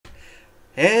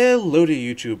Hello to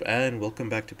YouTube and welcome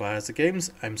back to Biohazard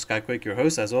Games. I'm Skyquake, your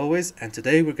host as always, and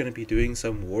today we're going to be doing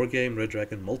some Wargame Red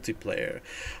Dragon multiplayer.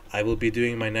 I will be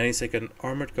doing my 90-second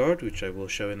Armored Guard, which I will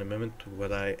show in a moment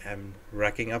what I am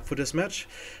racking up for this match.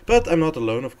 But I'm not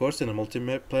alone, of course, in a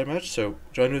multiplayer match, so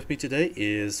join with me today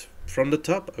is from the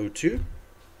top, O2.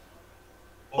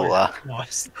 Hola.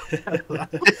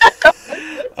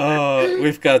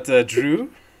 We've got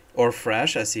Drew, or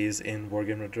Frash as he is in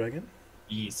Wargame Red Dragon.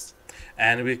 Yes.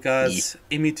 And we've got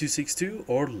Imi262,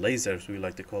 or Laser, as we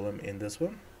like to call him in this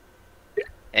one.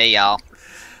 Hey, y'all.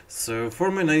 So,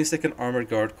 for my 90-second Armored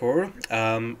Guard Corps,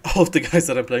 all of the guys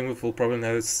that I'm playing with will probably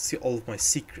now see all of my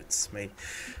secrets. My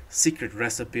secret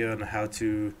recipe on how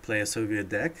to play a Soviet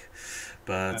deck.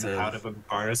 But, and how to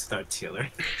bombard us with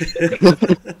artillery.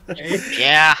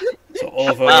 Yeah. So all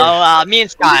of Well, me and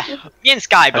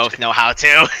Sky both know how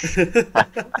to.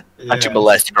 How to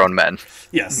molest grown men.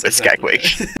 Yes, With exactly.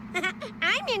 Skyquake.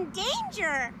 I'm in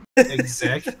danger.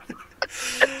 Exactly.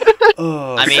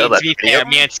 Oh, I mean, So to that's be fair,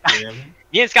 me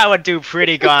and Sky would do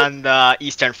pretty good on the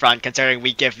Eastern Front, considering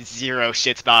we give zero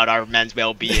shits about our men's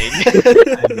well-being.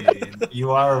 I mean, you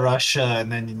are Russia,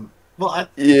 and then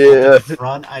Yeah. the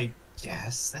front. I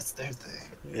guess that's their thing.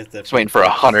 Just waiting for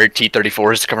 100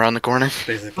 T-34s to come around the corner.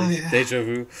 Basically, Oh, yeah. deja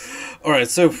vu. Alright,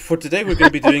 so for today we're going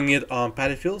to be doing it on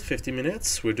Battlefield, 50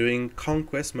 minutes. We're doing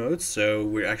Conquest mode, so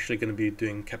we're actually going to be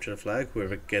doing Capture the Flag,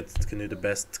 whoever can do the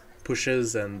best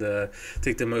pushes and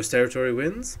take the most territory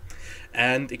wins.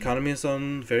 And economy is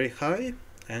on very high,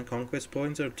 and Conquest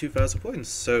points are 2,000 points.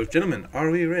 So, gentlemen, are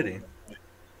we ready?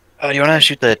 Do you want to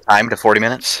shoot the time to 40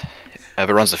 minutes? If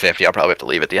it runs to 50, I'll probably have to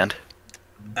leave at the end.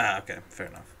 Ah, okay, fair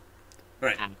enough.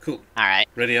 Alright, cool. Alright,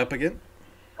 Ready up again?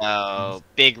 so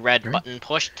big red button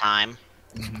push time.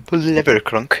 Pull the lever,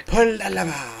 crunk. Pull the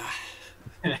lever!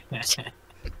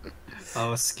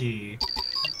 Oh, Ski.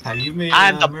 Have you made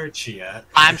I'm the- merch yet?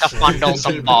 Time to bundle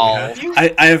some balls.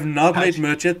 I have not made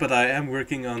merch yet, but I am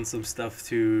working on some stuff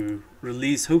to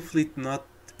release, hopefully not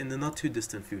in the not too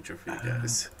distant future for you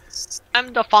guys.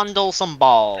 Time to bundle some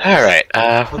balls. Alright,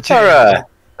 what's our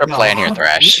plan here,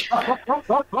 Thrash?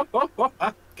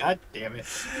 God damn it.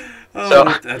 Oh, So-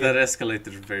 that escalated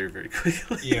very, very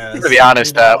quickly. Yeah. To be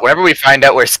honest, whenever we find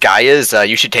out where Sky is,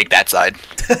 you should take that side.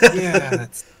 Yeah,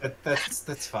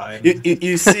 that's fine.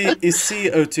 You see,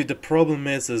 O2, the problem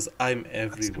is I'm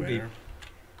everywhere.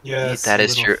 Yes, That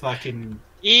is little true. Fucking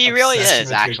He really obsession is,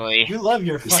 with your- actually. You love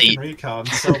your You see- fucking recon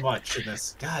so much in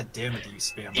this. God damn it, you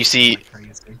spam. You see- like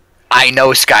crazy. I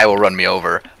know Sky will run me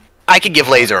over. I could give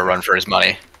Laser a run for his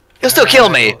money. He'll still kill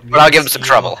me, but I'll give him some You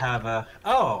trouble. Have a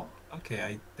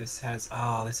okay. This has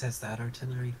that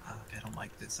artillery. Fuck, I don't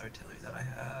like this artillery that I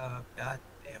have. God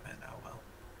damn it! Oh well.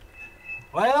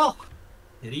 Well,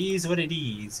 it is what it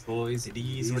is, boys. It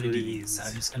is what it is.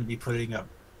 I'm just gonna be putting a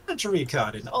bunch of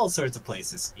recon in all sorts of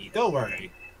places. Steve. Don't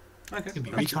worry. Okay. It can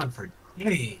be recon for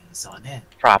days on end.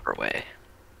 Proper way.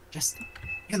 Just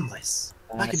endless.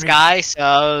 Sky,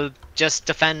 so just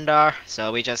defender.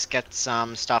 So we just get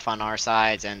some stuff on our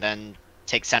sides and then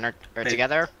take center or Hey.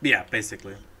 together. Yeah,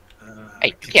 basically.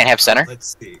 Hey, you can't have center.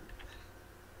 Let's see.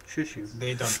 Shush you.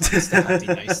 They don't understand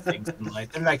the nice things in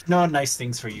life. They're like, no nice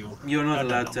things for you. You're not No,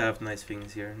 allowed to no. have nice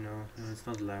things here. No, it's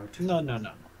not allowed.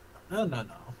 No.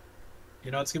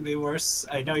 You know it's gonna be worse.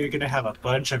 I know you're gonna have a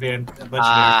bunch of aircraft.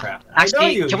 I know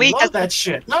actually, you. can You we love just- that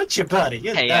shit, don't you, buddy?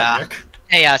 You Hey, that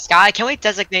Hey, Sky, can we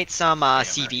designate some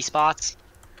CV spots?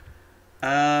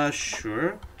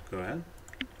 Sure. Go ahead.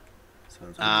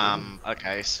 Sounds good.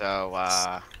 Okay, so,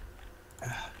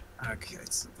 Okay,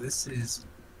 so this is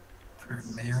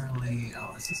primarily.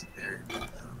 Oh, this is very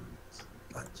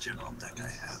a general deck I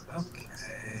have.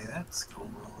 Okay, that's cool.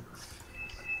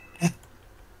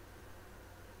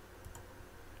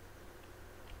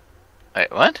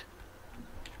 Wait, what?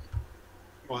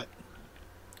 What?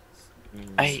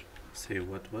 I... Say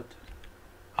what? What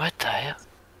the hell?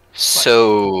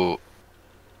 So...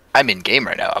 I'm in game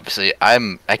right now, obviously. I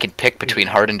can pick between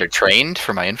hardened or trained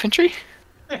for my infantry?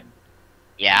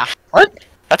 yeah. What?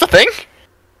 That's a thing?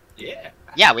 Yeah.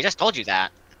 Yeah, we just told you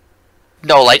that.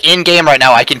 No, like in game right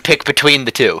now, I can pick between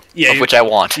the two, Yeah, of which I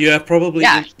want. You have probably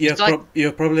Yeah,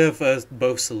 you probably have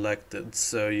both selected,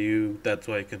 so that's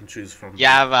why you can choose from. You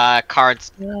have,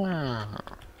 cards. Oh.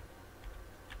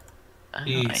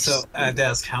 Hey, Nice. so,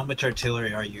 Desk, how much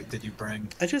artillery did you bring?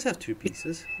 I just have 2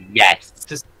 pieces. Yes.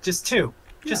 Just two.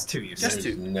 Yeah, Just two, you just said.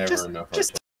 two. Never Just- enough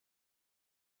just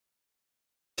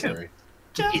artillery.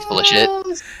 He's full of shit.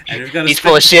 And we've got a He's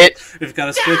full of shit. We've got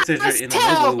a spectator in the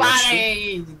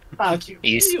middle. Fuck you.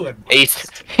 He's- You and He's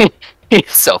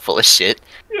He's so full of shit.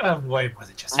 You have way more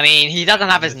than just. I mean, he doesn't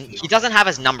have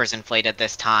his numbers inflated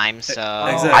this time, so.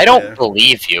 Exactly. I don't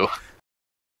believe you.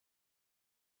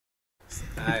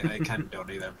 I kind of don't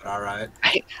either, but alright.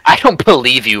 I don't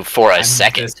believe you for a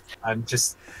second. I'm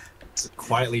just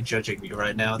quietly judging you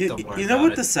right now. Don't worry You know about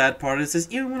what it. the sad part is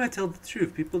even when I tell the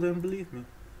truth, people don't believe me.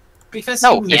 Because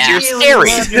No, you you're really scary.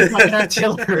 love your fucking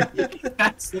artillery.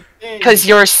 That's the thing. Because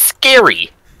you're scary,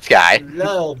 guy. You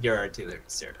love your artillery,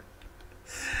 sir.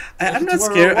 I'm If not you were a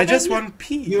scared. I woman, just want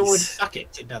peace. You would suck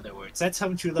it, in other words. That's how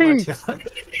much you love artillery.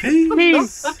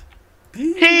 Peace.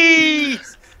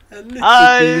 Peace.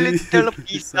 A Little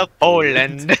piece of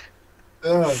Poland.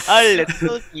 Ugh. A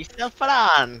little piece of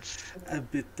France. A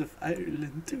bit of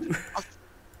Ireland too.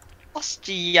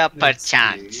 Austria, Let's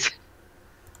perchance. see.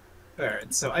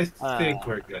 Alright, so I think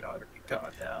we're good on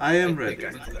recon now. I am think ready.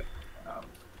 I'm good.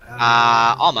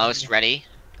 Almost ready,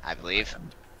 I believe.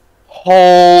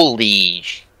 Holy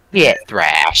shit,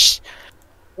 Thrash.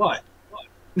 What?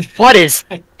 What is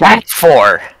that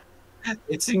for?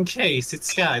 It's in case. It's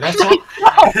Sky. That's all.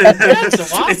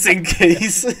 That's a lot. It's in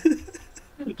case.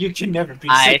 You can never be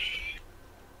I-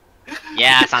 safe.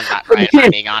 Yeah, sounds about right, if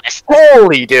I'm being honest.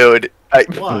 Holy dude.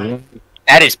 Why?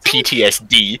 That is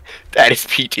PTSD. That is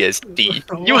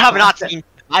PTSD. You have not seen,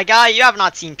 my guy, you have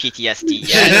not seen PTSD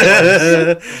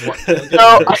yet.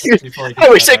 No, I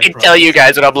wish I could tell you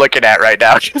guys what I'm looking at right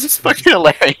now, because it's fucking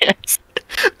hilarious.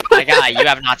 My guy, you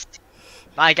have not.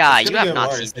 My guy, It's you gonna have get not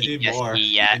worse. seen I need more. PTSD I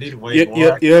yet. need way you,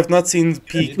 more. you have not seen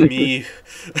peak me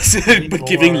need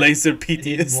giving more. laser I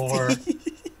need more.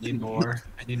 PTSD.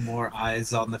 I need more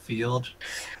eyes on the field.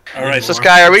 Alright, So More.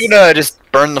 Sky, are we gonna just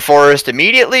burn the forest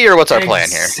immediately, or what's our plan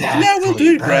here? yeah, we'll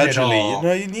do it Burn gradually. all. You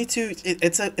know, you need to.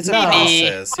 It's a No.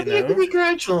 process. How You do you know, be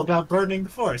gradual about burning the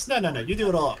forest? No, you do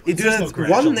it all. you do There's no it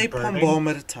gradual one napalm burning. bomb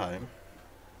at a time.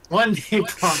 One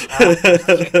napalm.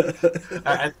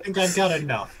 I think I've got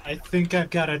enough. I think I've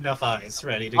got enough eyes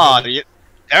ready to Oh, go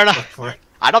they're look not. for it.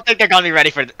 I don't think they're gonna be ready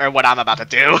for what I'm about to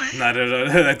do. No,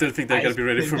 I don't think they're gonna be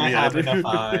ready think for I me have either. enough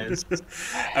eyes. No,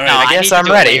 Alright, I guess need to I'm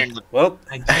do it ready. later in the- well,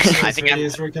 I guess I as think ready I'm-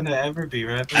 as we're gonna ever be,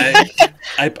 right?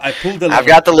 I pulled the. I've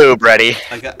got the lube ready.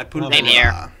 I pulled Same the.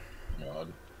 here.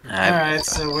 Alright,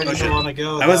 so where do Okay. you want to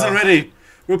go? I wasn't ready.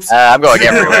 Whoops. I'm going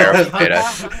everywhere.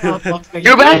 Wait,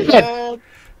 You bad.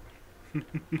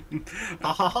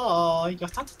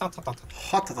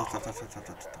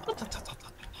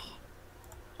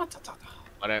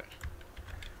 Whatever.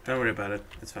 Don't worry about it.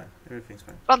 It's fine. Everything's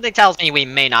fine. Something tells me we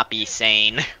may not be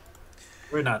sane.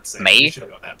 We're not safe. May? We should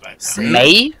go that way.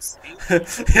 May?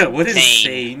 Yeah, what is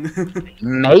Sane. sane?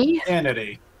 May?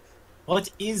 Sanity. What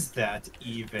is that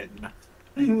even?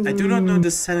 I do not know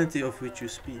the sanity of which you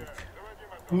speak.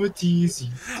 What is it?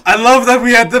 I love that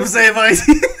we had the same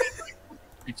idea.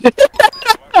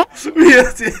 We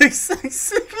had the exact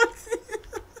same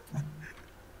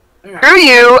idea. Screw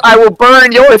you! I will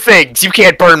burn your things! You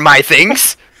can't burn my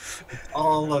things!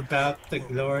 All about the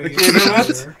glory. Okay, you know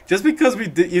what? Just because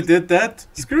you did that,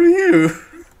 screw you.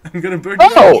 I'm gonna burn your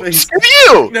Oh! face. Screw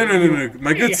you! No,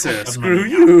 my good sir, screw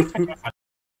you.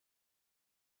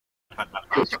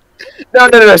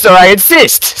 No, so I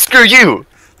insist! Screw you!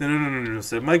 No,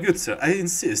 sir, my good sir, I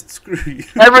insist, screw you.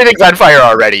 Everything's on fire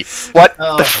already. What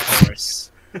Oh, the of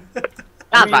course.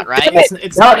 Not about right.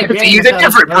 It's No, not a it's game use a about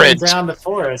different burning bridge. down the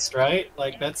forest, right?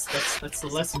 Like that's the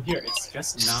lesson here. It's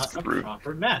just not a Screw-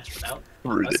 proper match without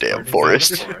Screw us the damn burning down the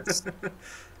forest. forest.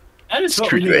 That is what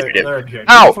Screw we the need to damn- learn here.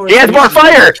 Ow! Before He has more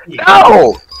fire!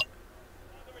 No!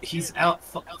 He's out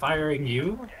firing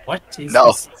you? What is No.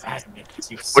 this madness?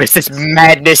 You What is this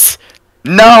madness?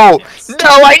 No! No,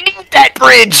 I need that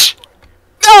bridge!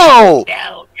 No!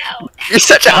 No. You're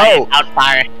such a hoe!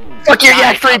 Outfire. Fuck your Guys,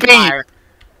 yak 3P! outfire.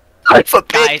 I'm a Guys,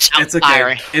 bitch! It's okay.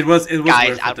 outfire. It was Guys,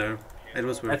 worth it out- though. It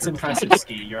was worth That's it. impressive,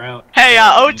 Ski. You're out. Hey,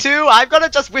 O2, I'm gonna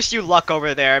just wish you luck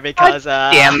over there because,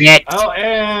 Damn it! Oh,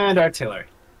 and artillery.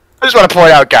 I just want to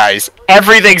point out, guys,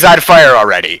 everything's on fire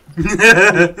already.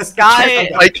 Sky,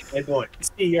 Like, Hey, boy.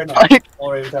 Ski, you're not. like, Don't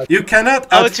worry about You cannot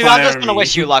O2, I'm outfire just gonna me.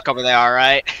 wish you luck over there,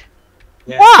 alright?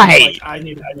 Yeah, Why? like, I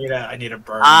need a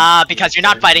burn. Because you're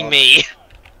not fighting me.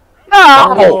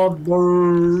 no! Oh,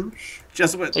 burn.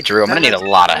 Just wait. Hey, Drew, I'm gonna need a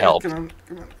lot of help. Come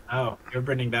on. Oh, you're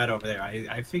burning that over there.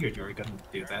 I figured you were gonna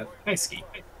do that. Hey, Ski.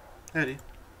 Eddie,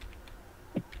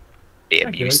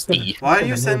 Damn you, Steve. why are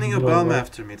you sending a bomb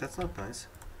after me? That's not nice.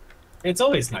 It's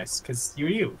always nice, because you're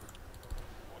you.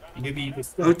 You need to be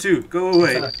this O2, go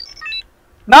away.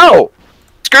 No!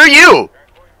 Screw you!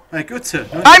 My good sir.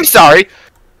 No, I'm sorry.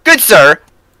 Good sir,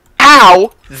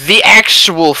 how the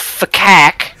actual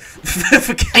fuck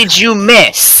did you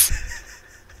miss?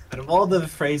 Out of all the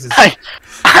phrases,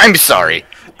 I'm sorry.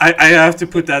 I have to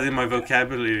put that in my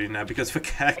vocabulary now because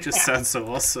vocab just sounds so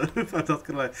awesome. I'm not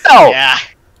gonna lie. No, Yeah.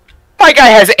 my guy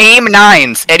has aim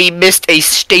 9s and he missed a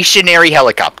stationary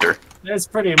helicopter. that's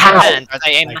pretty How? impressive. And are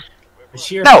they aim? Like, the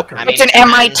sheer No, fuckery. I mean, it's an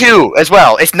MI2 as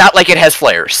well. It's not like it has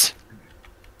flares.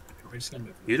 We're just gonna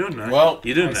move. You don't know. Well,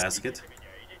 you didn't ask it.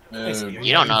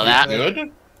 You don't know that.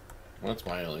 Good? What's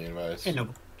my only advice? Hey, no.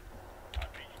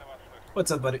 What's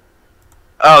up, buddy?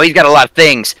 Oh, he's got a lot of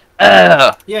things.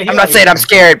 Yeah, I'm not saying I'm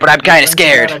scared, but I'm kind of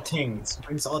scared.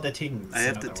 Brings all the tings. I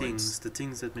have in the other things, words. the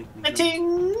things that make me. The jump.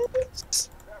 tings.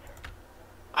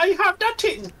 I have the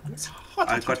tings.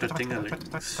 I got the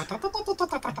tinglings.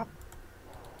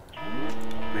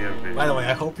 We are very. By the way,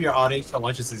 I hope your audience that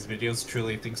watches these videos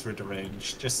truly thinks we're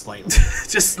deranged, just slightly.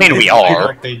 just. I mean, we are.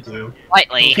 Like they do.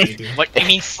 Slightly. They do. What do you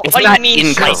mean? It's What do you not mean?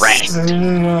 incorrect.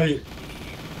 slightly?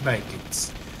 Right,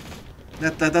 dudes.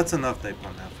 That's enough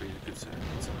napalm now for you, good sir.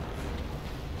 That's enough.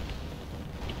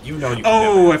 You know you.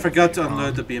 Oh, I forgot to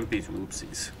unload the BMPs.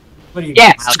 Whoopsies. What do you? Yeah,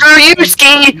 mean? screw you,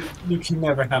 Ski! You can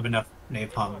never have enough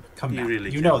napalm. Come You down. really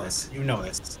You can't. know this. You know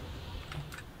this.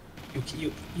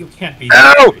 You can't be.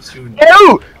 No! You know.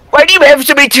 No! Why do you have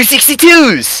so many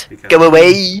 262s? Because- Go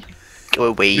away. Go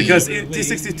away. Because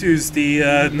T-62 is the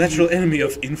natural enemy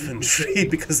of infantry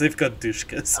because they've got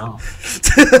dushkas. Oh.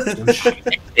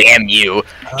 Damn you.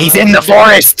 He's in the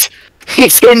forest!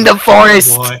 He's in the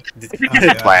forest! Boy.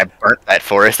 That's why I burnt that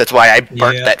forest. That's why I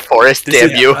burnt Yeah. that forest, This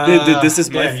damn is- you. This is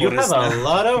my damn, you forest have a now.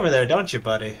 lot over there, don't you,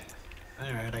 buddy?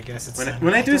 Alright, I guess it's.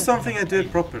 When I do don't something, I wanna- do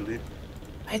it properly.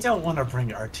 I don't want to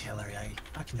bring artillery. I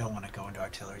fucking don't want to go into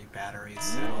artillery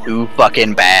batteries. At all. Too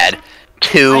fucking bad.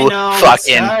 Too I know,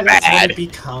 fucking that's what bad. it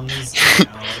becomes. You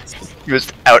know, it's He was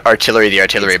out artillery the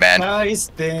artillery man. Guy's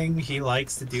thing. He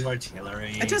likes to do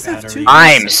artillery. I just have batteries. two-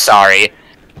 I'm sorry.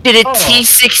 Did a Oh.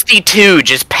 T-62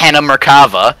 just pan a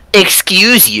Merkava?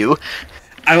 Excuse you.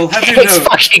 I will have you know.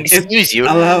 Fucking excuse you.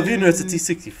 I'll have you know it's a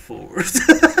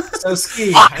T-64. So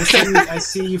Ski, I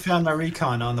see you found my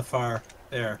recon on the far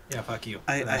there. Yeah, fuck you.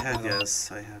 I have,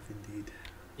 yes, I have indeed.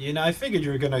 You know, I figured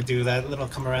you were gonna do that little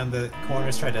come around the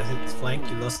corners, try to hit the flank,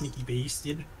 you little sneaky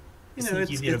bastard. You know,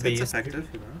 Sneaky it's little bastard. effective,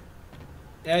 you know.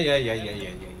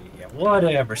 Yeah.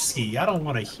 Whatever, Ski. I don't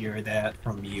want to hear that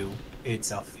from you.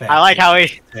 It's effective. I like how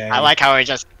we. okay? I like how we're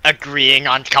just agreeing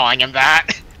on calling him that.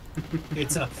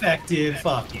 It's effective.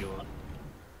 Fuck you.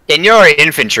 In your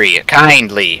infantry,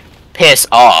 kindly piss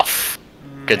off,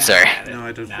 good sir. No,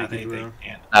 I don't Nah, think it will.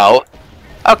 can't. No.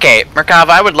 Okay, Merkava,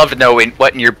 I would love to know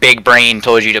what in your big brain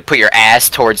told you to put your ass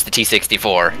towards the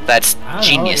T-64. That's I don't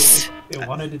genius. know, it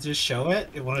wanted to just show it.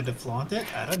 It wanted to flaunt it.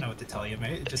 I don't know what to tell you,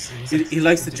 mate. It just seems He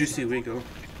likes the juicy wiggle.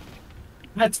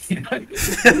 That's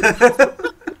That's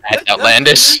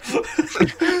outlandish.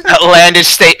 Outlandish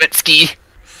statement, Ski.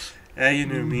 Yeah, you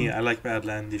know me, I like my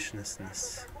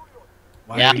outlandishness.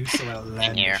 Why Yeah. are you so here.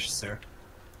 outlandish, sir?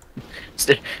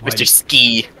 Mr.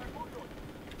 Ski.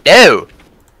 No!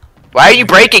 Why are you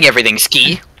breaking everything,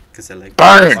 Ski? Because I like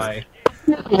Burn! Why?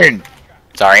 Burn!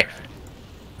 Sorry,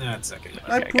 That's okay.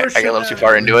 I I got a little too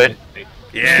far into it.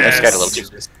 Yes! I got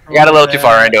a little too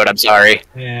far into it, I'm sorry.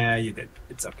 Yeah, you did.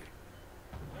 It's okay.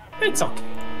 It's okay.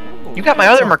 You got my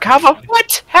other Merkava?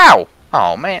 What? How?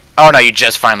 Oh, man. Oh, no, you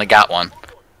just finally got one.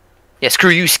 Yeah,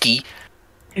 screw you, Ski.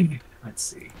 Let's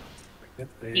see.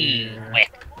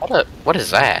 What is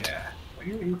that? Yeah.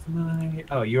 Where is my?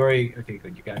 Oh, you already. Okay,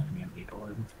 good. You got command lead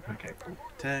orb. Okay, cool.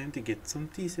 Time to get some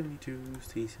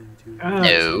T-72s, T-72s.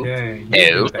 No. Okay, No.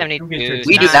 you get 72s, your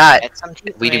We do T-72s. not. Get some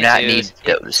We do not need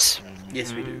 72s. those.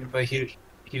 Yes, we do. But he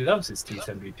loves his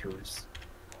T-72s.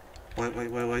 Why?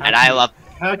 And I love.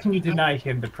 How can you deny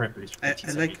him the privilege? of I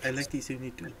T-72s? like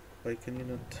T-72. Why can you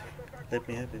not let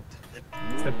me have it?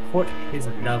 Support his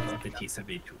love of the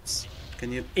T-72s.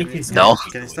 Can you? It Can you, is No.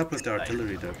 Can you stop with the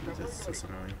artillery though? Because that's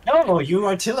annoying. No, you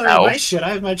artillery No. my shit. I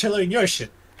have my artillery in your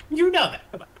shit. You know that.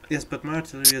 Come on. Yes, but my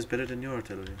artillery is better than your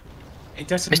artillery. It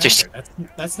doesn't Mr. matter.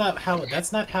 That's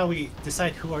not how we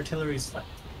decide who artillery is like.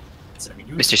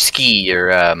 Mr. Ski,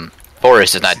 your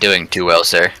forest is not doing too well,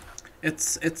 sir.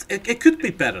 It could be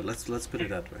better. Let's put it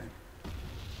that way.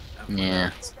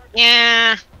 Yeah.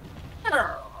 Yeah.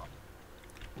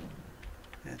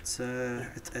 It's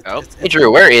Oh. Hey,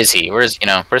 Drew, where is he? Where's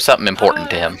something important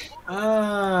to him?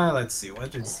 Let's see.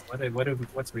 What's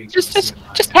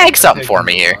Just tag something for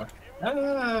me here.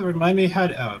 Remind me how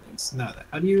to. Oh, it's not that.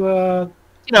 How do you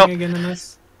You know, tag again in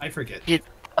this? I forget.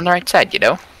 on the right side,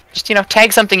 Just,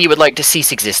 tag something you would like to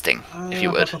cease existing, if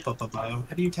you would. How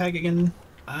do you tag again?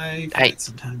 I forget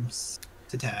sometimes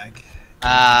to tag.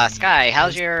 Sky,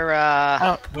 how's your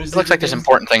It looks like there's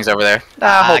important things over there.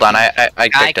 Hold on, I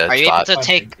picked a are you spot. able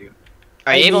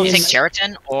to take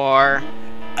Cheriton or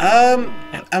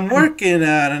I'm working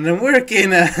on it. I'm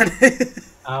working on it.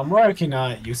 I'm working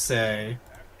on it, you say.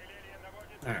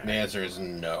 Alright. The answer is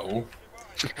no.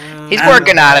 He's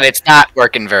working on it. It's not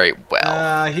working very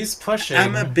well. He's pushing.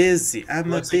 I'm busy.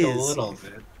 Looks like a little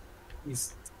bit.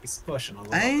 He's pushing a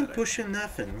little bit. I ain't pushing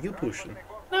nothing. You pushing.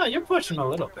 No, you're pushing a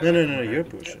little bit. No, you're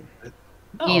pushing.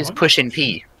 No, He is I'm pushing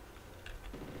P.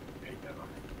 There you go.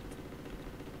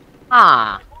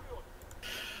 ah?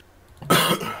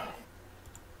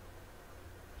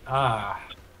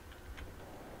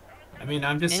 I mean,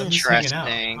 I'm just hanging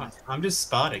Interesting. out. I'm just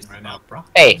spotting right now, bro.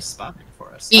 Hey. I'm just spotting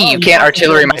for us. E, Oh, you can't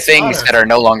artillery my killed things spotter. that are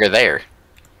no longer there.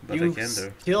 But I You can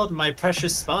do. killed my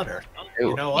precious spotter.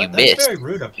 You Ooh, know what? you That's missed. very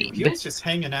rude of you. He was just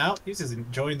hanging out. He was just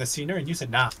enjoying the scenery, and you said,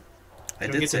 "Nah, I you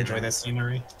don't did get to say enjoy no. that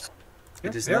scenery." You're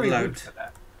It is not very allowed. rude for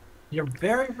that. You're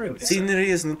very rude. Scenery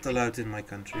is not allowed in my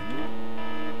country.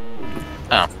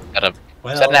 Oh, that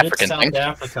Well, Is that an it's African South thing?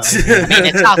 Africa. I mean,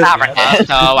 it's South Africa,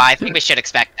 so I think we should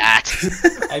expect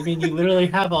that. I mean, you literally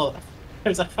have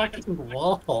there's a fucking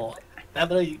wall. That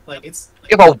literally, like, it's.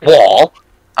 you have a wall.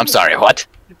 I'm sorry, what?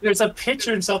 There's a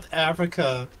picture in South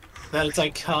Africa that is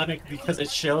iconic because it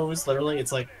shows literally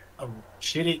it's like a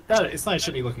shitty. No, it's not a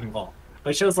shitty looking wall,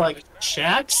 but it shows like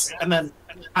shacks and then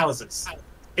houses.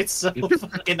 It's so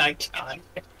fucking iconic.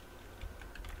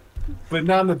 But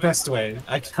not in the best way.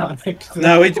 Iconic.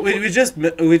 No,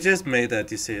 we just made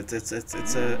that. You see, it's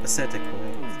a aesthetic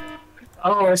way.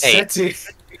 Oh, aesthetic.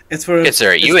 It's for. Good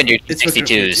sir, you and your it's for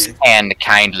 62s graffiti. can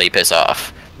kindly piss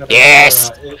off. No,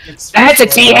 Yes! it's That's a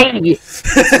for- T80! It's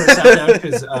for South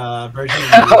Africa's version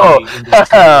of Oh, the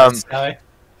Industry um, Sky.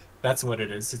 That's what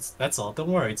it is. That's all.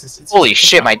 Don't worry. It's Holy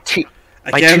shit, my I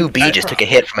can't- 2B just took a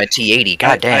hit from a T80,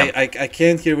 god damn. I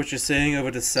can't hear what you're saying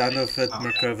over the sound of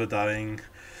Merkava dying.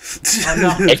 Oh,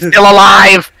 no. It's still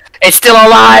alive! It's still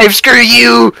alive! Screw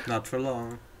you! Not for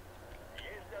long.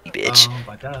 You bitch.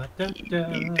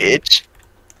 You bitch.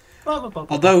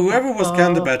 Although whoever was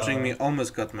counter battering me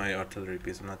almost got my artillery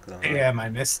piece. I'm not gonna lie. Damn, I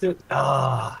missed it.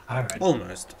 Ah, alright.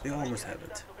 Almost. You almost had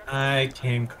it. I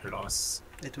came close.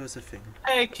 It was a thing.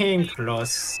 I came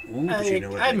close. Ooh, but you know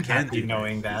what I'm I can happy do.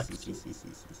 knowing that.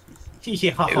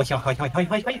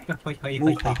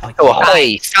 Oh,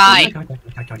 hey, Sky,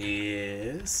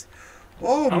 Yes.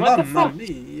 Oh, Oh, what the mamma fuck?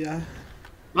 mia.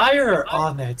 Fire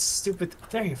on it, stupid.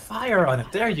 There you fire on it.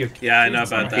 There you go. Yeah, I know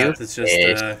about that. It's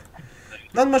just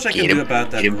not much I can Get him. do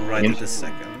about that Get him. right Get at him. this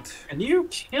second. And you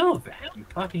killed that, you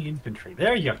fucking infantry.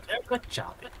 There you go. Good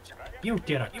job. You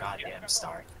did a goddamn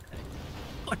star.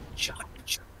 Good job.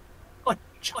 Good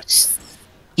job.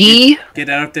 E, Get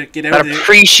out there! Get I'm out there!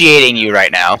 appreciating you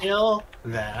right now. Kill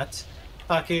that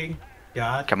fucking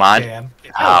god. Come on. Damn.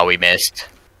 Oh, we missed.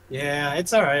 Yeah,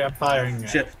 it's alright. I'm firing.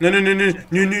 Shit! No! No! No! No! No!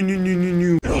 No! No!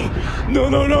 No! No! No,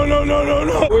 no, no, no, no, no,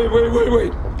 no! Wait, wait, wait,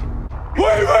 wait! Wait,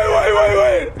 wait, wait, wait,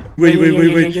 wait! Wait! Wait!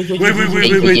 Wait! Wait! Wait! Wait!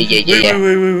 Wait! Wait! Wait! Yeah.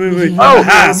 Wait! Oh,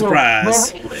 Ah,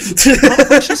 surprise!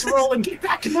 Let's just roll and get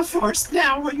back in the forest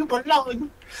now where you belong.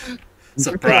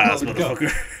 Surprise, Let's go.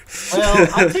 motherfucker! Well,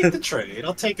 I'll take the trade.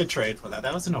 I'll take a trade for that.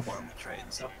 That wasn't a horrible trade,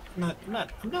 so I'm not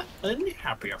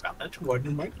unhappy about that. What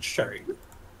am I trade?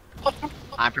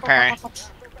 I'm preparing.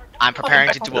 I'm preparing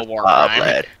to do a war Bob, crime.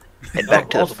 lad. Head back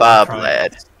to All the the war fob, crimes.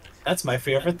 lad. That's my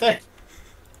favorite thing.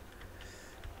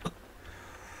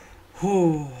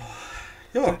 Whew.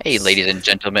 Yo. Hey, ladies and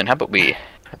gentlemen, how about we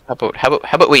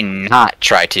not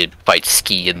try to fight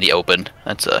Ski in the open?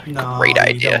 That's a No, great you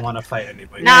idea. don't want to fight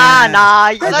anybody. Nah,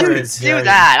 I let's do. do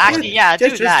that. Actually, yeah, do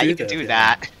Just that. do You can that, do yeah.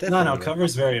 that. No, no, Definitely. cover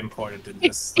is very important in Hey,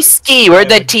 this. Like, Ski, where'd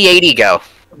that T80 go?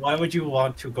 why would you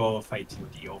want to go fight in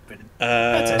the open?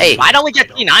 Hey. Why don't we get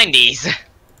T90s?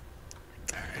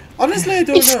 Honestly, I Hey,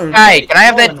 don't know. Sky, can I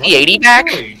have that Roland, what are you T80 back?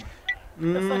 doing?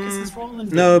 What the fuck is this Roland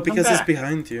doing? No, Come because it's back.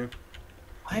 behind you.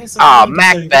 Why is Aw, Roland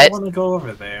Mac there? You bet. don't want to go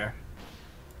over there.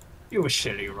 You were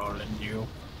shitty, Roland. You.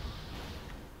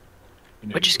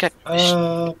 What just got?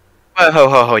 Uh.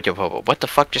 What the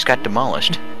fuck just got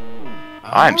demolished?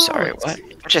 I'm sorry. let's What? see.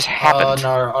 What just happened?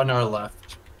 On our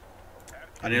left.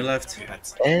 On your left. We had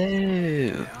some- Oh.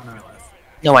 yeah, on our left.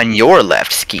 No, on your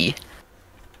left, Ski.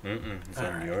 It's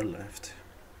on your left.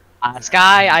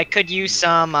 Sky, I could use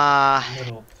some.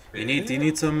 Little You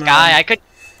need some. Sky, I could.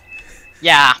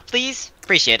 Yeah, please.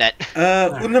 Appreciate it.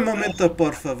 Un momento,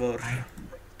 por favor.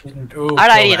 Ooh,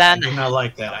 Alrighty kill that. then. I do not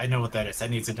like that. I know what that is.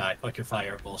 That needs to die. Fuck your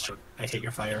fire bullshit. I hate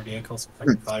your fire vehicles.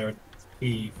 Fucking fire.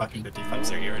 Fucking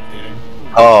 55s are irritating.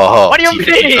 Oh, What do you mean?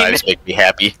 T55s make me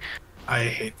happy. I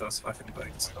hate those fucking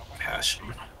things. So passion.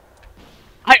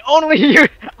 I Only you.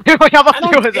 We only have a I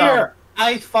few don't of them. care.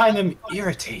 I find them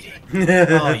irritating.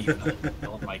 Oh, you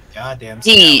oh my goddamn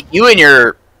You and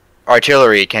your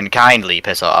artillery can kindly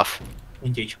piss off.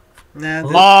 engage. Nah,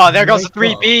 Oh, there goes the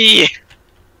 3B.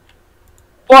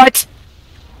 What?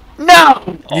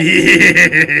 No!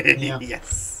 Yeah.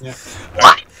 Yes. Yeah.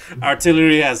 What?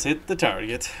 Artillery has hit the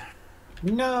target.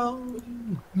 No.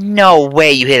 No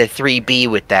way you hit a 3B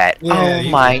with that. Yeah, Oh you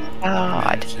my can god.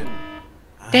 manage it.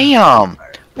 Damn.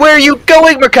 Where are you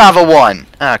going, Merkava 1?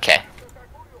 Okay.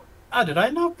 Ah, did I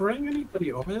not bring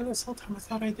anybody over there this whole time? I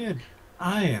thought I did.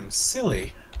 I am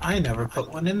silly. I never put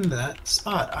one in that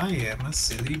spot. I am a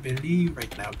silly Billy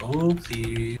right now. Go,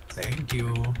 please. Thank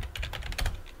you.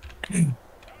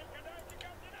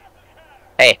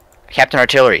 Hey, Captain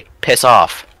Artillery, piss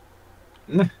off.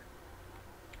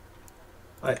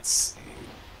 Let's see.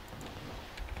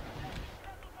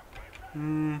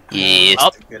 Yes.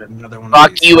 Let's get another one of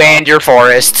Fuck these. you and your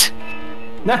forest.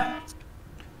 Nah.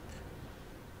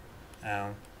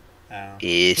 Ow. Ow.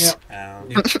 Yes. Yep. Ow.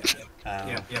 Yep. Ow.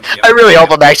 Yep. I really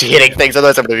hope I'm actually hitting things,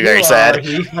 otherwise I'm gonna be very You sad. are.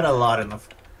 He had a lot in the.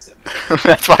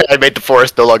 That's why I made the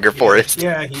forest no longer forest.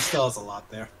 Yeah, he still has a lot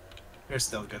there. There's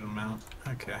still a good amount.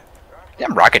 Okay.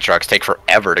 Damn rocket trucks take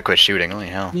forever to quit shooting, holy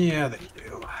hell. Yeah, they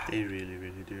do. They really,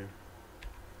 really do.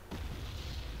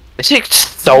 It takes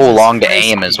so long to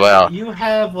aim as well. You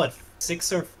have what,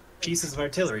 6 or pieces of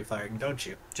artillery firing, don't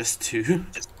you? Just 2.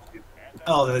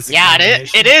 Oh, that's Yeah,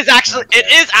 it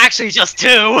is actually just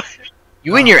 2.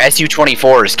 You and your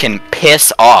SU-24s can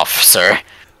piss off, sir.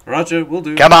 Roger, we'll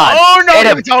do. Come on. Oh no, hit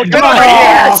him. you don't. Come Get on. over here.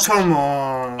 Yes. Oh, come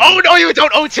on. Oh no, you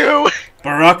don't. O2.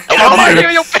 Barack, Come come on.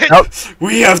 here. You bitch. Nope.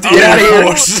 We have the Get outta Air here.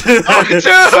 Force.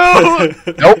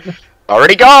 O2. Nope.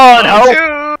 Already gone. Nope.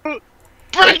 O2.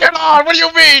 Bring it on. What do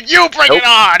you mean? You bring Nope. it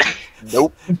on.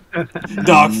 Nope.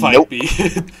 Dogfight Nope. me.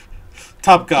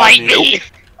 Top Gun Fight me. me.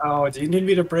 Oh, do you need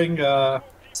me to bring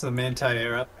some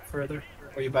anti-air up further?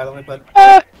 Or you battling it, bud?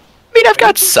 I mean, I've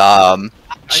got some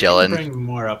I can chilling. bring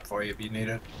more up for you if you need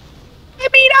it. I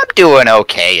mean, I'm doing I'll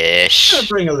okay-ish.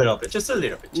 bring a little bit, just a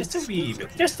little bit, just a wee bit,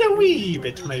 just a wee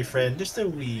bit, my friend, just a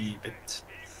wee bit.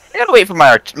 I gotta wait for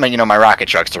my rocket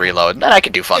trucks to reload, and then I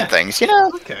can do fun Yeah. things, you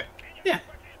know? Okay, yeah.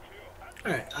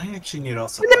 Alright, I actually need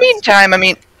also... In the meantime, I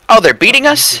mean... Oh, they're beating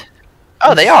us?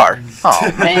 Oh, they are.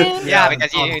 Oh, man. Yeah,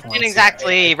 because you didn't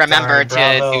exactly remember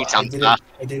to do some stuff.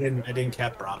 I didn't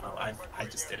cap Bravo. I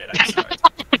just did it. I'm sorry.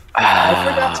 I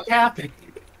forgot to cap it.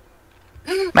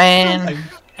 Man.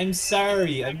 I'm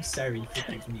sorry. I'm sorry.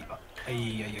 Forgive me.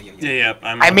 Yeah,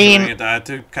 I'm I mean- doing it. I had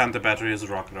to count the battery as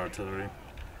rocket artillery.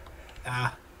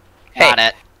 Ah, Got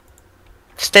it.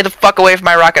 Stay the fuck away from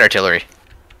my rocket artillery.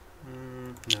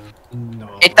 No.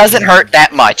 no. It doesn't hurt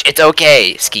that much. It's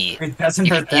okay, Ski. It doesn't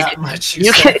hurt that much.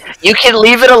 You said. you can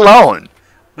leave it alone.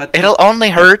 But It'll only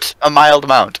hurt a mild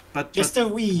amount. but Just a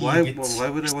wee why bit. why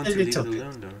would I Just want a to leave it little bit.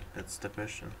 alone though? That's the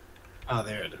question. Oh,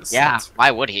 there it is. Yeah. That's-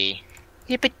 Why would he?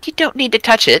 Yeah, but you don't need to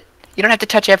touch it. You don't have to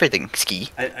touch everything, Ski.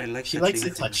 I like. She touching likes to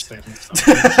touch things. things.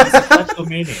 He's a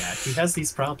kleptomaniac. He has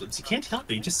these problems. He can't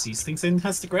help it. He just sees things and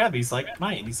has to grab. He's like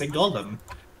mine. He's a golem.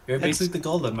 You're basically the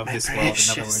golem of my this world, in other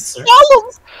words, precious. sir.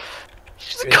 Gollum!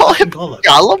 Just You're call the him golem.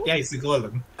 Gollum? Yeah, he's the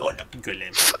golem. Golem.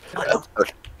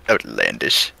 Golem.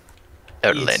 Outlandish.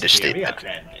 Outlandish It's very statement.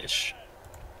 outlandish.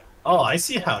 Oh, I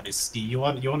see how it is, Steve. You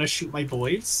want to shoot my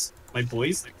boys? My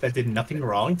boys that did nothing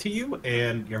wrong to you,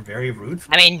 and you're very rude.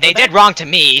 I mean, they did wrong to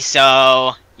me,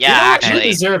 so yeah, You actually.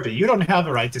 deserve it. You don't have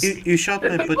a right to speak. You shot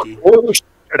my buddy. You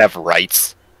should have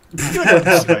rights. You don't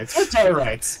have rights. What are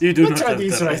rights? You do what not are have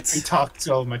these the rights we rights. talk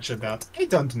so much about? I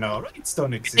don't know. Rights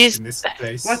don't exist These- in this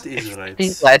place. What is right?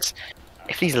 These lads,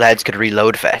 if these lads could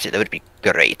reload faster, that would be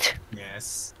great.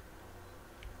 Yes.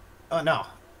 Oh no.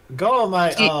 Go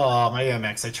my See- my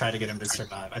MX. I tried to get him to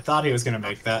survive. I thought he was gonna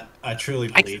make that. I truly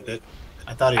believed it.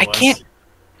 I thought he I was. can't.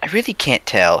 I really can't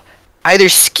tell. Either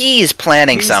Ski is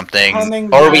planning He's something,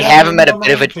 coming or we have him at a down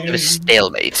bit of the a mountain.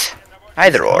 stalemate.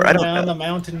 Either or, I Coming don't down know. the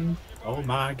mountain. Oh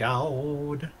my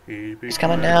god. He's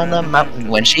coming down the mountain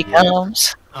when she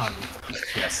comes.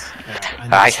 Yes. Yeah, I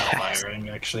need I- to stop firing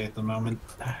actually at the moment.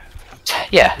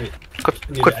 Yeah,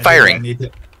 Wait, quit firing.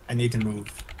 I need to move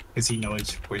because he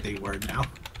knows where they were now.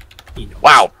 He knows.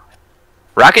 Wow.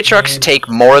 Rocket trucks Man. take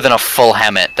more than a full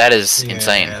helmet. That is Yeah,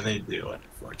 insane. Yeah, they do,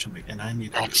 unfortunately. And I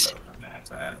need to That's- reload on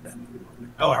that.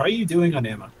 Oh, how are you doing on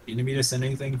ammo? You need me to send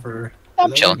anything for?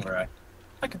 I'm reloading, chilling. or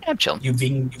I'm chilling. You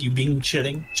being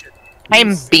chilling?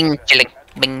 I'm being chilling.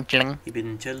 Being chilling. You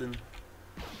been chilling.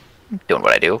 Doing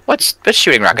what I do. What's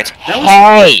shooting rockets? That was-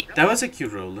 Hey! That was a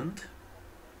cute Roland.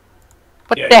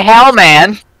 What Yeah, the yeah. hell,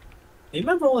 man? Hey,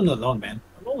 I'm rolling alone, man.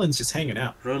 I'm Roland's just hanging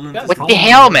out. Roland. What is What not the allowed.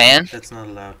 hell, man? That's not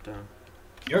allowed,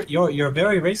 though. You're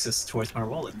very racist towards my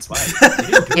Rolands. Why?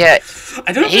 Yeah,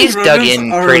 I don't he's think dug Romans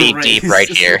in are pretty deep right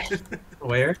racist. here.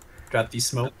 Where? Drop the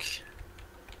smoke.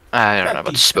 I don't know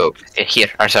about the smoke. Here,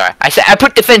 I'm sorry. I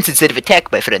put defense instead of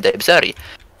attack, my friend. I'm sorry.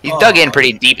 He's dug in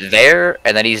pretty deep there,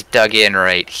 and then he's dug in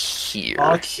right here.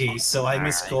 Okay, so I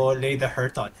must go lay the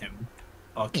hurt on him.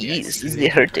 Okay. I He's see.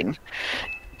 hurting.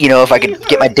 You know, if I could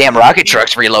get my damn rocket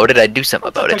trucks reloaded, I'd do something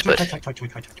about it, but...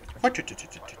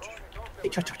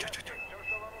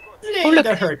 Lay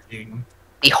the hurting.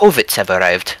 The Hovits have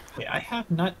arrived. Wait, I have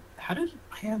not. How did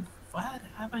I have? What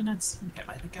have I not seen him?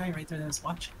 The guy right there that was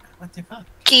watching. What the fuck?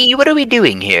 Key, what are we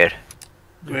doing here?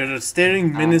 We're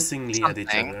staring menacingly at each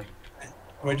something. other.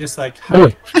 We're just like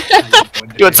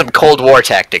Doing some Cold War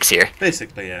tactics here.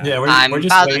 Basically, yeah. Yeah, I'm we're just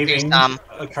about to do waving some.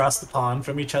 across the pond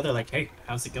from each other. Like, hey,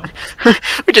 how's it going?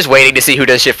 We're just waiting to see who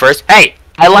does shit first. Hey,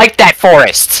 I like that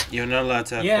forest! You're not allowed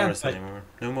to have Yeah, forests but- anymore.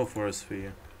 No more forests for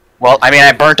you. Well, I mean,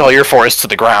 I burnt all your forests to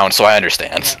the ground, so I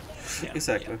understand. Yeah,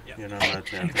 Exactly. yeah, yeah. You're not allowed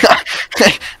to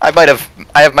have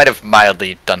I might have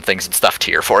mildly done things and stuff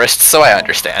to your forests, so I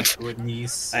understand.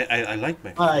 Goodness. I like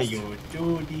my Why forests. you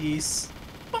do this?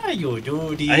 Why you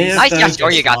do this? I have Nice that-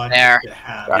 gesture you got there.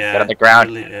 Right, get on the ground.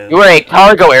 Really is. You are a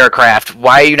cargo aircraft.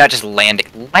 Why are you not just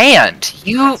landing? Land!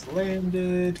 You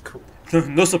Landed. Cool.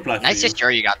 No supply for Nice you. gesture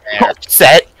you got there.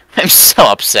 upset? I'm so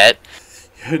upset.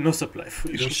 No supply for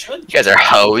you. You should. You guys are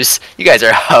hoes. You guys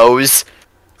are hoes.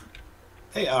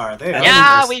 They are. They are.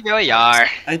 Yeah, the we really are.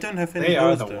 I don't have worst. any They are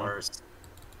bows, the though. worst.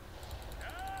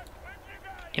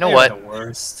 You know They're what? The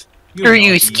worst. Screw know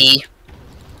you, the- Ski.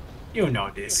 You know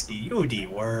this, Ski. You the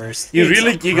worst. You It's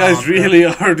really, a you guys problem. really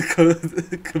are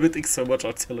committing so much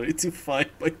artillery to fight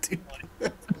my team.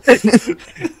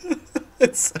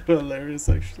 It's so hilarious,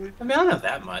 actually. I mean, I don't have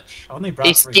that much. I only brought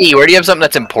Hey, three. Ski, where do you have something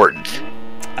that's important?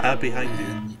 Behind you.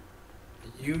 And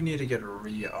you need to get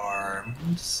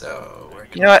rearmed, so we're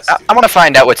You know what? I want to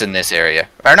find out what's in this area.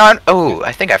 Or not? Oh,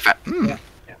 I think I found. Yeah,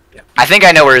 yeah. I think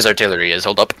I know where his artillery is.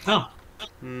 Hold up. Oh, I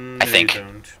No, think. You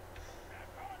don't.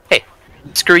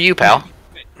 Screw you, pal.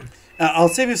 I'll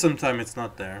save you some time. It's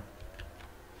not there.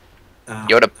 You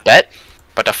want to bet?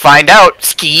 But to find out,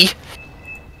 Ski.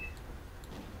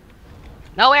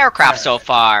 No aircraft so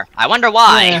far. I wonder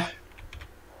why. Yeah.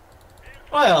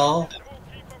 Well,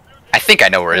 I think I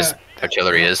know where his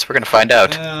artillery is. We're gonna find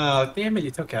out. oh, damn it,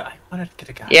 you took out. I wanted to get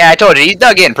a guy. Yeah, I told you. He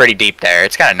dug in pretty deep there.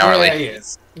 It's kind of gnarly. Yeah, he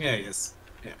is. Yeah, he is.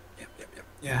 Yeah, yeah, yeah,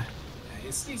 yeah.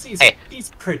 Yeah, Hey.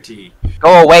 he's pretty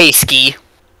Go away, Ski.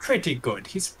 good.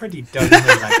 He's pretty done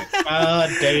with like a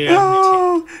goddamn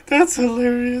Oh, that's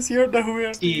hilarious. You're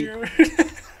nowhere Ski. near.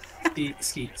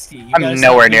 ski. You I'm gotta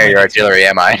nowhere stop near being your like a tick. artillery,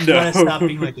 am I? You gotta No. stop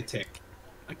being like a tick.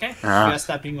 Okay? You Ah. gotta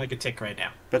stop being like a tick right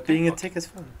now. But being a tick is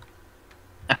fun.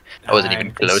 I wasn't even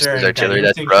I'm close to his concerned that artillery. you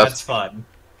That's think rough. That's fun.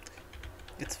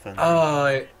 It's fun.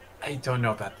 Oh, I don't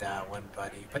know about that one,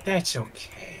 buddy, but that's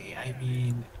okay. I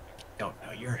mean, don't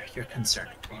know. You're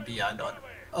concerning me beyond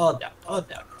all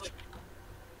doubt.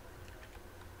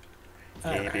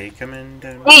 Baby coming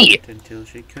down Hey! until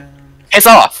she comes. It's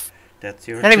off. That's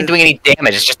your. Not even doing any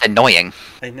damage. It's just annoying.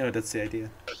 I know that's the idea.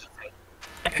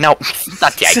 No, it's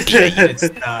not the idea. It's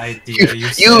the idea. You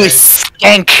said.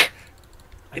 skank.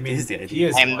 I It mean, is the idea. he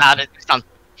is I'm one. about to do something.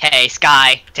 Hey,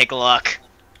 Sky, take a look.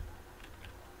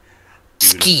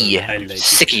 Ski. I like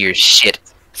Sick it. of your shit.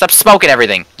 Stop smoking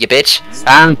everything, you bitch.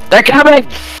 They're coming.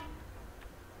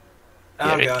 Oh,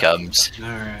 Here it God. comes.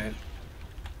 Alright.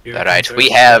 All right, we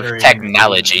have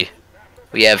technology.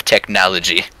 We have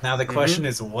technology. Now the question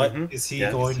is, what Mhm. is he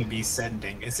Yes. going to be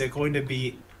sending? Is it going to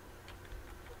be?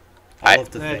 All I- of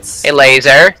the things. Hey,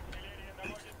 laser.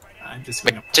 I'm just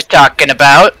What gonna. you talking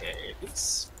about?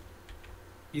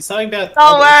 He's talking about.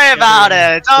 Don't worry about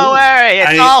it. Don't worry. It's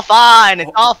I- all fine.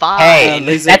 It's all fine. Hey,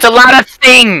 laser. that's a lot of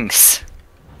things.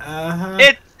 Uh huh.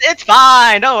 It's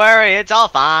fine. Don't worry. It's all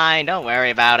fine. Don't worry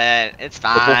about it. It's Go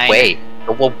fine. away.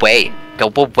 Go away.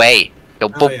 Go away.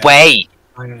 Go Oh, yeah. away.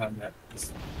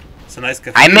 It's a nice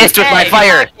cafe. I missed with my Hey,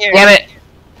 fire. get back here. Damn it.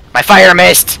 My fire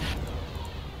missed.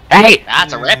 Hey.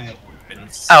 That's a rip.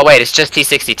 Oh wait, it's just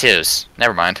T62s.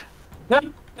 Never mind.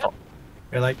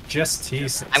 You're like just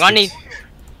teasing. I'm gonna need.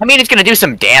 I mean, it's gonna do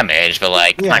some damage, but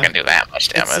like, it's Yeah. not gonna do that much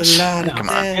damage. It's a lot of Come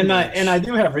on. damage. And I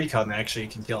do have recon that actually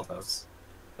can kill those.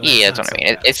 So Yeah, it's that's what not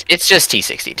I mean. so bad. It's just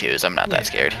T62s. I'm not that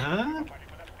scared. Yeah,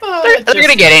 They're but gonna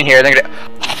just- get in here. They're gonna.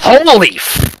 Holy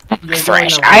You're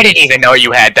fresh! going I didn't even know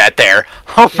you had that there.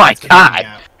 Oh Yeah, my it's been hanging god!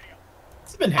 out.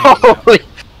 It's been hanging out. Holy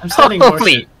I'm sending more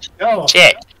holy shit. Go,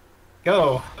 shit!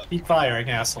 go. Keep firing,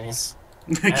 assholes.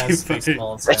 As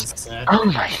Spaceballs has said. Oh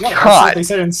my Yeah, that's what god. they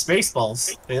said in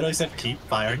Spaceballs. They literally said keep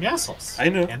firing assholes. I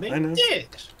know. And they I know. did.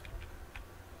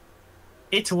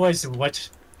 It was what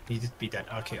needed to be done.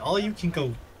 Okay, all you can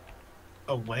go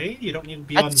away. You don't need to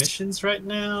be on missions right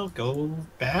now. Go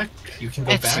back. You can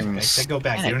go back. I said go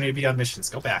back. You don't need to be on missions.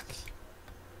 Go back.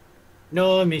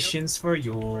 No missions for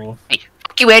you. Hey,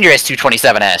 fuck you and your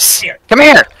S227S. Here. Come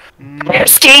here. Mm, Come here,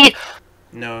 Ski.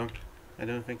 no, I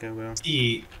don't think I will.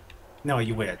 No,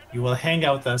 you will. You will hang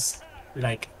out with us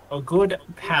like a good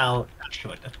pal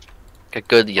should. A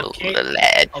good little Okay.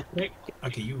 lad. Okay.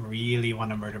 Okay, you really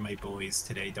want to murder my boys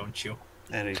today, don't you?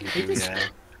 I really do, yeah.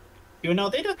 You know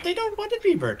they don't want to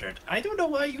be murdered. I don't know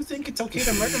why you think it's okay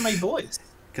to murder my boys.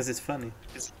 Because it's funny.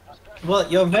 Well,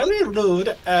 you're very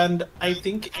rude, and I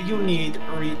think you need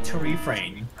to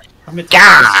refrain from it.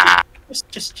 Gah!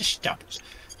 Just stop it.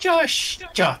 Just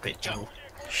stop it, Joe.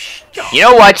 Stop. You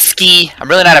know what, Ski? I'm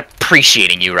really not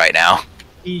appreciating you right now.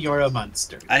 You're a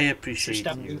monster. I appreciate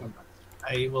Stop being a you. monster.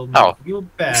 I will move Oh. you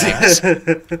back.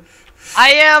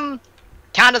 I am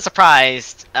kind of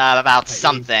surprised about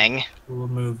something. We'll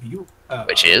move you.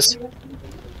 Which is?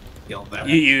 Kill that.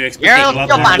 You expect You're a lot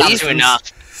still more not reasons. doing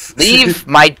enough. Leave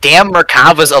my damn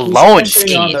Merkavas alone, He's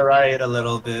pushing on Ski. the right a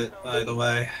little bit, by the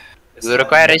way. You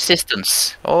require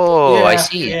assistance. Oh, I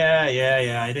see.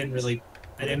 Yeah. I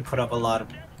didn't put up a lot of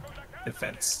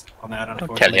defense on that, tell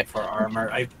unfortunately, him. for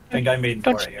armor. I think I made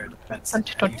Don't- more air defense.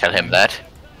 Don't tell him that.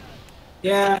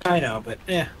 Yeah, I know, but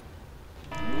yeah.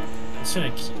 I'm just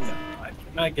gonna keep that in mind.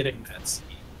 I'm not getting that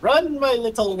speed. Run, my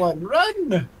little one,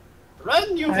 run!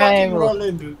 Run, you I fucking will.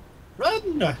 Roland!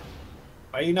 Run!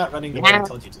 Why are you not running the way I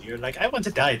told you to? You're like, I want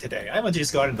to die today. I want to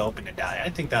just go out in the open and die. I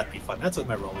think that'd be fun. That's what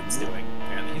my Roland's doing.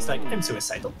 Apparently, he's like, I'm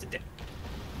suicidal today.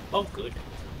 Oh, good.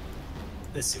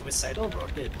 The suicidal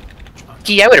Roland.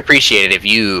 Ski, I would appreciate it if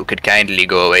you could kindly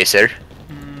go away, sir.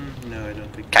 No, I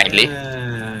don't think. Kindly.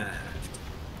 And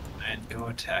go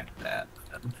attack that.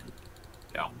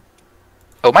 No.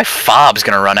 Oh, my fob's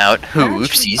gonna run out. Why aren't you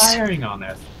Oopsies. firing on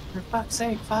it? For fuck's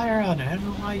sake, fire on it. I don't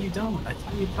know why you don't. I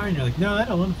tell you to fire and you're like, no, I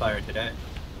don't want to fire today.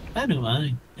 I don't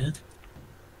mind. Yeah.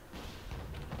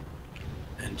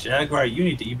 And Jaguar, you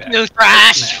need to evac.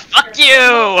 Newsflash! Fuck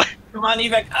you! Come on,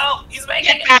 evac. Oh, he's making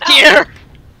Get it. back Oh. here!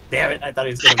 Damn it, I thought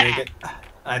he was gonna make it.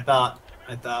 I thought.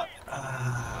 I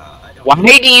don't Why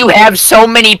do you have so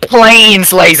many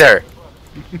planes, Laser?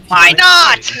 Why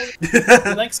not?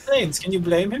 He likes planes. Can you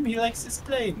blame him? He likes his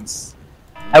planes.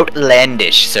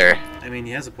 Outlandish, sir. I mean,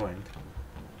 he has a point.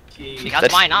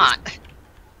 Because why not?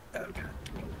 Okay.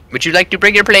 Would you like to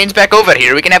bring your planes back over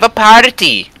here? We can have a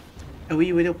party. A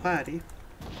wee little party.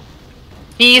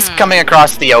 He's coming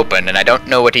across the open, and I don't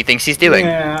know what he thinks he's doing.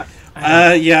 Yeah.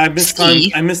 Yeah,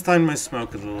 Ski? I mistimed my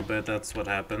smoke a little bit. That's what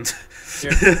happened.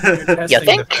 You're testing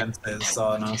think? defenses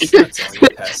on us. That's all you're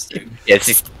testing. Yes,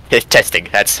 he's testing.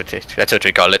 That's what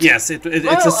we call it. Yes, it's a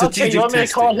Okay, strategic you want me to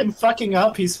testing. call him fucking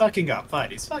up? He's fucking up.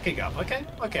 Fine, he's fucking up. Okay,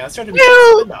 I was trying to be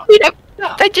No, no, you know,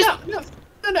 no, I just-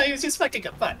 no, he was just fucking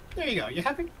up. Fine, there you go. You're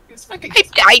happy? He was fucking.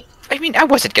 I mean, I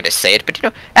wasn't gonna say it, but you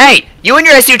know, hey, you and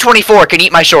your SU-24 can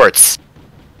eat my shorts.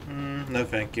 No,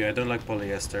 thank you. I don't like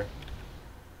polyester.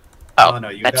 Oh no,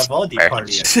 you that's have all the fair.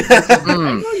 polyester. I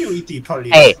Mm. know you eat the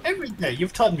polyester Hey. every day.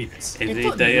 You've told me this. Every You've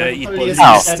told day me you I have eat a polyester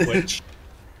polyester. sandwich.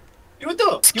 You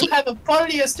do. You have a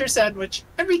polyester sandwich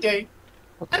every day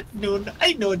at noon.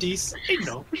 I know this. I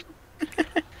know.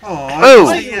 Oh.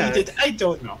 Why you eat it, I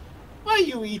don't know. Why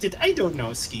you eat it, I don't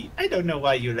know, Ski. I don't know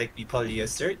why you like the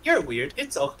polyester. You're weird.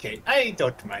 It's okay. I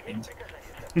don't mind.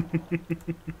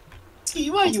 Ski,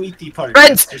 why you eat the polyester?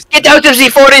 Friends, get out of the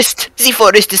forest. The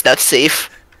forest is not safe.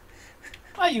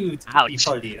 Why you eat the Ouch.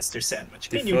 polyester sandwich?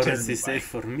 The Can you tell forest me is why? safe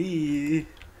for me.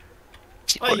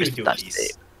 The Why you forest do is not this?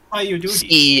 safe. Why you do this?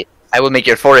 See, I will make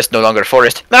your forest no longer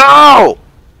forest. No!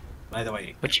 By the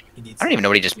way, Which he needs I don't even know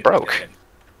what he just to- broke.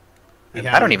 We I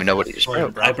don't have even know what he just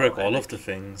broke. I broke all of the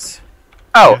things.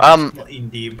 Oh,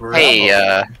 Indie Bravo. hey,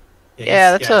 yeah,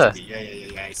 that's I see.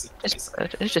 Yeah, I see.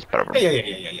 it's just problem.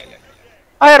 Yeah.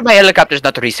 Why are my helicopters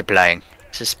not resupplying?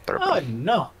 This is problem. Oh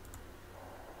no!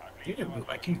 You didn't move.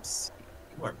 I can see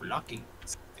you are blocking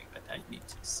something that I need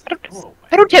to see. Oh,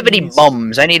 I don't have any goodness.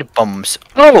 bombs. I need bombs.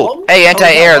 Oh, Bombs? hey,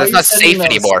 anti-air. Oh, That's why are not you sending safe those?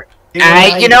 anymore.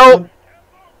 Yeah, You know,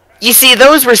 you see,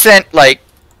 those were sent like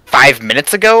 5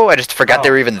 minutes ago. I just forgot they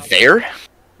were even there.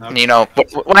 Okay. You know,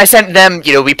 when I sent them,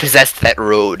 you know, we possessed that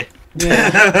road. Yeah,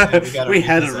 gotta We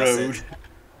had a repossess road.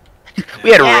 it.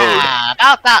 We had a road. Yeah,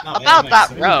 about that, No, about AMX, that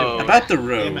we need to- road. About the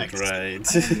road, AMX.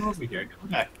 right? Come over here. Come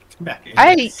back. Come back.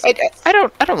 I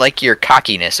don't like your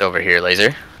cockiness over here,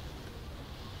 Laser.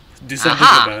 Do something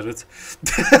Aha. about it.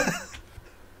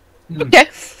 Okay.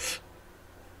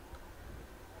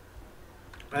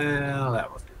 Well,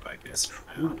 that was I guess.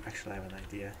 Ooh, actually, I have an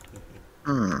idea.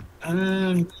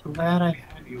 I'm glad I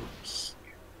have you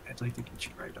here. I'd like to get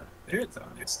you right up there, though,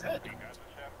 instead.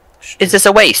 Is this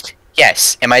a waste?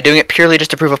 Yes. Am I doing it purely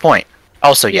just to prove a point?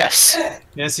 Also, yes.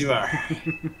 Yes, you are.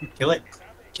 Kill it.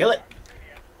 Kill it.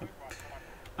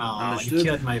 Oh, Understood. you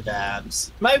killed my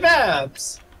Babs. My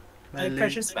Babs! My lady-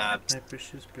 precious Babs. My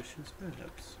precious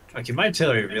Babs. Okay, my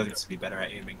artillery really needs to be better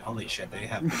at aiming. Holy shit, they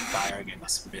have been firing and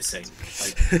it's missing.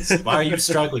 Like, so why are you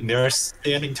struggling? They're a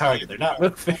standing target. They're not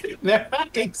moving. They're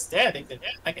fucking standing. They're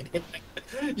not fucking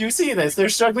hitting. You see this? They're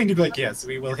struggling to be like, yes,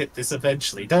 we will hit this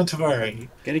eventually. Don't worry.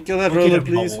 Can you kill that We'll get roller, him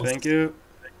please? bowls. Thank you.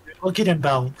 We'll get him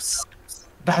bounce.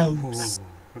 Bounce.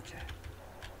 Ooh, okay.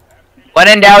 When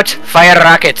in doubt, fire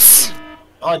rockets.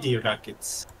 Oh, dear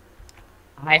rockets.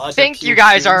 I Oh, think the you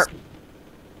guys are.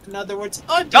 In other words,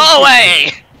 oh, Go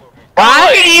away!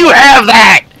 Why do you have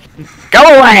that? Go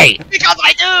away! Because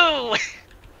I do!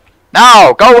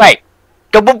 No, go away!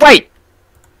 Go away!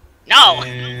 No!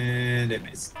 And it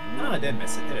missed. No, it didn't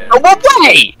miss it. Did it? Go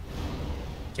away!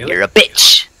 Kill You're a it.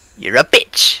 bitch. You're a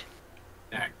bitch.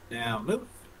 Alright, now move.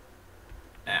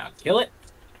 Now kill it.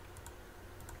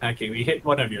 Okay, we hit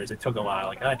one of yours. It took a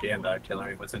while. God damn, the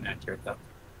artillery wasn't accurate though.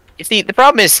 You see, the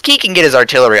problem is Ski can get his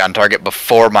artillery on target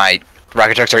before my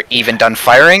rocket trucks are even done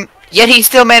firing, yet he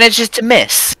still manages to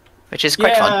miss, which is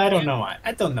quite fun. I don't know why.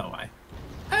 I don't know why.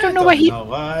 I don't know why he- know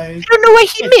why. I don't know why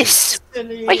he It's missed.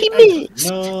 silly. Why he I missed.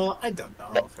 don't know. I don't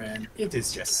know, friend. It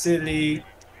is just silly.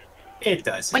 It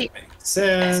doesn't Why- make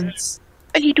sense.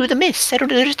 Why he do the miss? I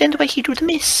don't understand why he do the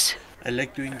miss. I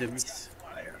like doing the miss.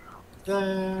 Fire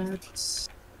that.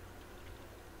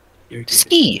 You're good.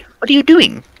 Ski, what are you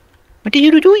doing? What are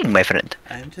you doing, my friend?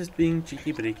 I'm just being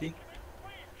cheeky breaky.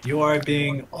 You are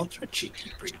being ultra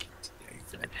cheeky breaky today,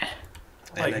 friend.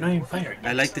 Oh, you're not even firing.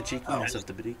 I like the cheekiness of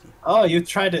the breaky. Oh, you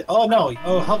tried it. Oh no.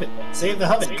 Oh, Hobbit. Save the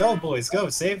Hobbit. Go, boys. Go.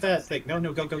 Save that thing. No,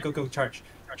 go. Charge.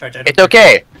 Charge. I don't It's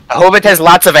okay. Hobbit has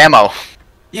lots of ammo.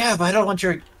 Yeah, but I don't want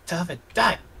your Hobbit.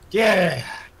 Die. Yeah.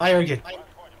 Fire again.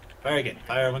 Fire again.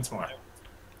 Fire once more.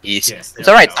 Yes. Yes, It's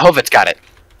there alright, we go. Hobbit's got it.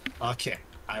 Okay.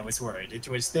 I was worried. It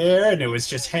was there and it was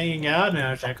just hanging out, and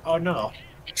I was like, oh no.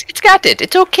 It's got it.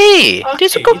 It's okay. It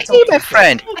is Okay, okay, my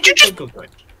friend. Did you just... Good.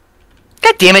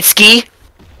 God damn it, Ski.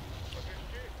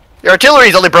 Your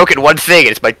artillery's only broken one thing,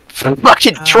 and it's my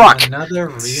fucking truck. Another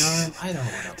rearm? I don't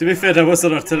want To be fair, that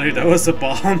wasn't artillery, that was a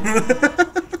bomb.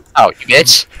 Oh, you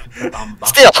bitch. to.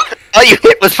 Still, all you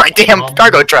hit was my damn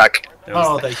cargo truck. That was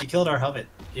Oh, the- he killed our Hobbit.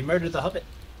 He murdered the Hobbit.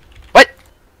 What?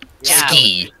 Yeah.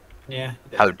 Ski. Yeah.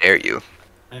 How dare you?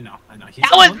 I know. He's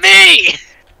That was me!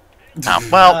 Oh,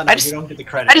 well, No, I you just don't get the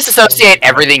credit. I just associate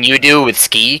everything you do with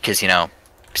Ski, because, you know,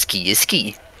 Ski is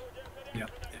Ski.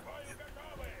 Yep.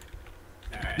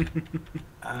 Alright.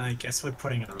 I guess we're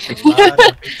putting a lot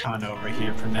of recon over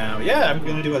here for now. Yeah, I'm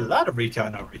gonna do a lot of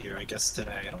recon over here, I guess,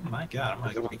 today. Oh my god, I'm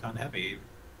like recon heavy.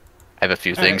 I have a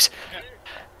few All right. things.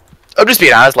 I'm just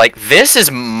being honest, like, this is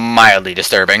mildly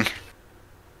disturbing.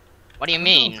 What do you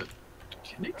mean?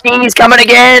 He's coming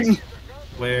again!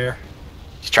 Where?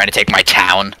 He's trying to take my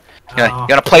town. You Oh.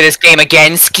 wanna play this game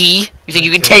again, Ski? You think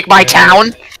you can Okay, take my yeah.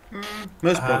 town?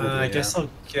 Most probably, I yeah. guess I'll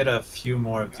get a few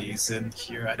more of these in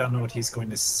here. I don't know what he's going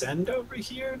to send over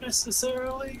here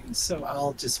necessarily, so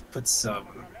I'll just put some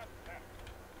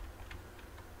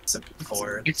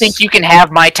forts. You think you can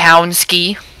have my town,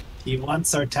 Ski? He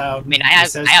wants our town. I mean, I He have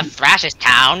says Thrash's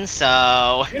town, so.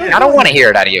 I don't want to hear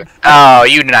it out of you. Oh,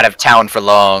 you do not have town for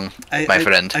long, my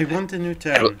friend. I want a new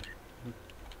town.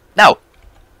 No.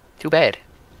 Too bad.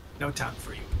 no town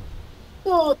for you.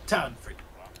 No town for you.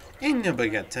 Ain't nobody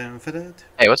got time for that.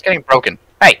 Hey, what's getting broken?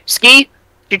 Hey, Ski!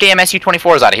 Your damn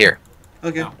SU-24's out of here.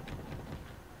 Okay. No.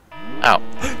 Oh.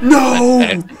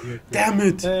 No! Damn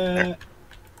it!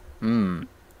 Hmm.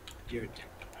 You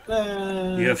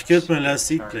You have killed my last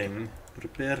seaplane.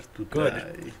 Prepare to Good.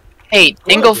 die. Hey,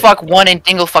 Dinglefuck 1 and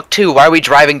Dinglefuck 2, why are we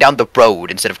driving down the road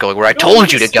instead of going where I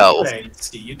told you to go?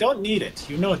 You don't need it.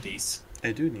 You know these.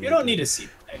 I do need You don't it. need a seed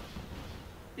plane.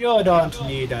 You don't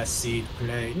need a seed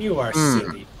plane. You are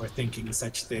silly for thinking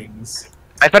such things.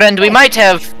 My friend, we might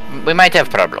have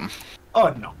problem. Oh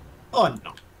no. Oh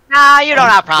no. Nah, you don't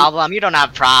have problem. You don't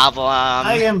have problem.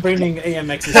 I am bringing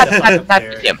AMX's Not- stuff not- up not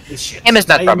there. him. It's shit. Him is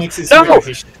not problem. AMX is No! where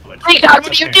he should put it. My God,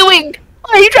 what are you Okay. doing?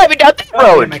 Why are you driving down that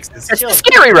road? AMX is That's the killed.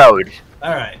 scary road.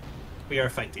 Alright. We are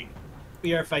fighting.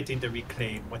 We are fighting to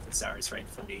reclaim what is ours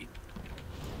rightfully.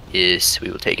 Yes, we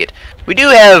will take it. We do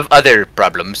have other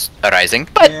problems arising,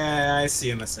 but Yeah, I see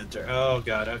in the center. Oh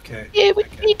god, okay. yeah, we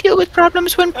Okay. deal with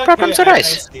problems when problems I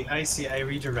arise. see. I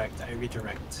redirect.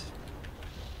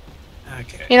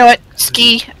 Okay. You know what,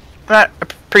 Ski?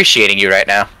 appreciating you right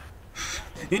now.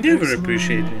 You never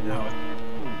appreciate me though.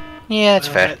 Yeah, that's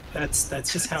fair. That's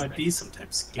just how it be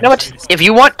sometimes. You know what? If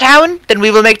you want town, then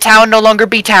we will make town no longer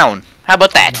be town. How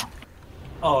about that?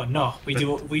 Oh no, we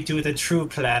do the true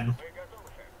plan.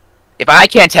 If I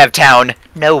can't have town,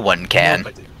 no one can.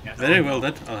 Nobody- yeah, Very well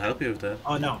then. I'll help you with that.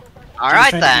 Oh no.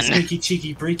 Alright He's trying then. to be sneaky,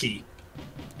 cheeky, breaky.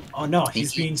 Oh no,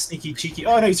 he's being sneaky, cheeky.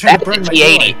 Oh no, he's trying That's to a burn my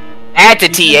T80. boy. That's a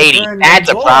He's gonna T80. burn my That's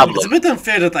a boy. problem. It's a bit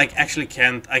unfair that I actually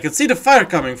can't. I can see the fire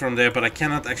coming from there, but I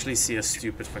cannot actually see a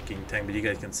stupid fucking tank. But you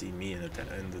guys can see me in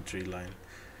the tree line.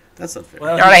 That's not fair.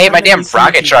 Well, You know what I hate? My he's trying damn to be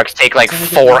rocket sneaky. trucks take like He's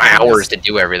trying to 4 get behind hours us. to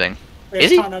do everything. He's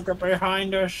Is he? trying to get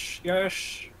behind us.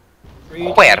 Yes.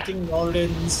 Where? Retreating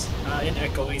Rollins, in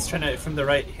Echo. He's trying to, from the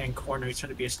right-hand corner, he's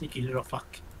trying to be a sneaky little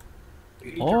fuck.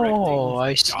 Oh,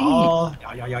 I see. Yeah.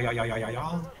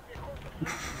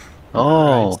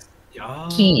 Oh. Yeah.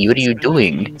 Key, what are you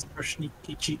doing? For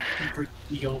sneaky, cheeky,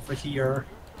 pretty over here.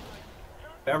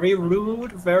 Very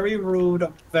rude, very rude,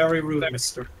 very rude,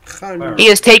 mister. He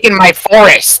has taken my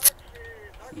forest!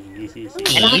 And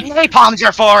I napalmed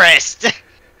your forest!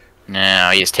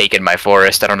 No, he has taken my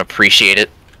forest. I don't appreciate it.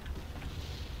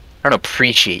 I don't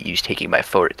appreciate you taking my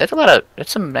forest.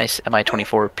 That's some nice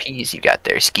MI-24 Ps you got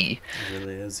there, Ski. It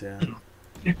really is, yeah.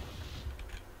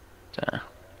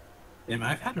 Damn,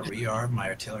 I've had to rearm my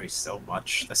artillery so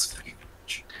much. That's fucking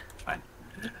much. Fine.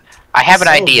 I have an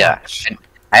So idea. much.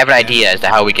 I have an idea as to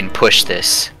how we can push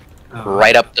this Oh.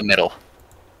 right up the middle.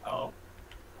 Oh.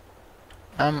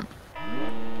 Um,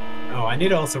 Oh, I need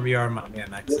to also rearm my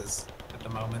MXs at the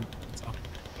moment. So.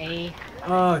 Hey,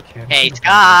 Okay. Hey,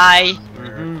 Sky!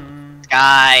 Mhm.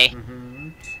 Sky.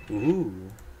 Mhm. Ooh.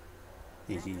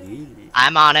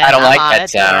 I'm on it. I don't I'm like on that it.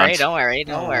 sound. Don't worry.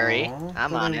 Don't worry. Aw,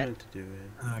 I'm don't on know it. what to do it.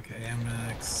 Okay,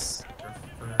 MX.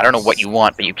 I don't know what you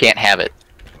want, but you can't have it.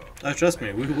 Oh, trust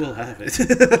me, we will have it.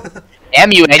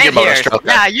 Damn you and your Hey, motor here. stroke.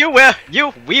 Yeah, you will.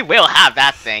 We will have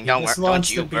that thing. He Don't just worry. Don't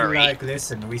wants you to be worry. like,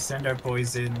 listen, we send our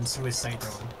boys in suicidal.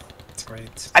 It's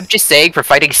great. I'm just saying, for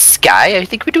fighting Sky, I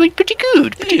think we're doing pretty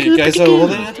good. Pretty Hey, good, you guys pretty are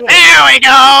good. holding it well. There we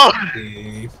go.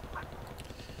 Okay.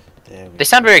 There we They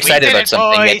sound very excited did about it,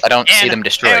 something, yet boys. I don't see And them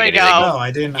destroying there we anything. go. No,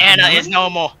 I didn't. Anna I'm is not- no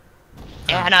more.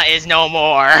 Anna is no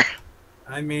more.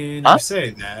 I mean, Huh? you say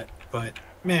that, but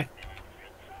meh.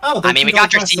 Oh, they I mean, can we go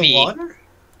got your across the CV. water?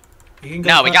 You can go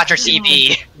No, we across- got your I didn't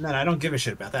CV. know- No, I don't give a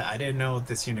shit about that. I didn't know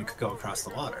this unit could go across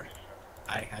the water.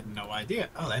 I had no idea.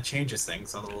 Oh, that changes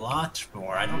things a lot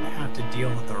more. I don't have to deal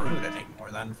with the road anymore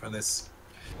then for this.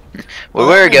 Where Well,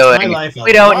 we're that makes my going, life a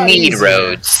we don't lot need easier.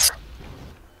 roads.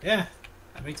 Yeah,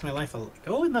 that makes my life a.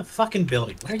 Go in the fucking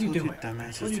building. What are you told you, doing?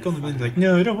 dumbasses, What are you to going in? find Like,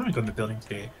 no, I don't want to go in the building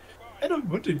today. I don't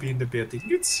want to be in the building.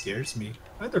 It scares me.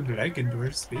 I don't like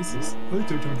indoor spaces.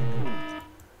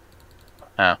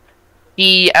 I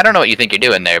don't know what you think you're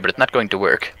doing there, but it's not going to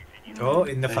work. Go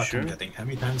in the Are you fucking sure? building. How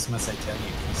many times must I tell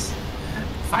you this?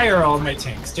 Fire all my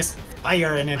tanks. Just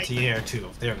fire an empty air too.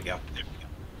 There we go. There we go.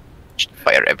 Just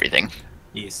fire everything.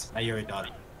 Yes, fire it all.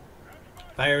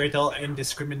 Fire it all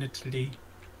indiscriminately.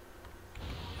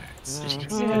 Alright, so just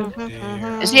get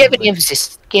there. Does he have any of the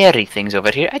scary things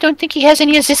over here? I don't think he has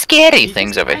any of the scary He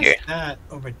things just over has here. That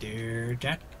over there.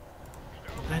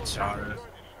 That's all.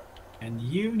 And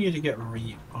you need to get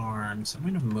rearmed, so I'm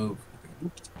gonna move.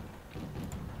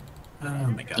 Oh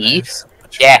my god. I Eve? have so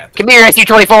much Yeah, crap. come here,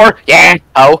 SU-24! Yeah!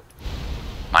 Oh.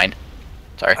 Mine.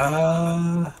 Sorry.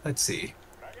 Let's see.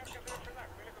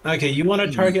 Okay, you want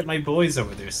to target my boys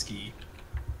over there, Ski.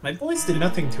 My boys did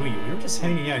nothing to you. We were just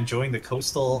hanging out, enjoying the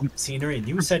coastal scenery, and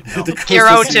you said no. The Hero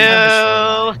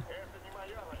coastal two.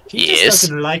 He Yes. just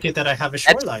doesn't like it that I have a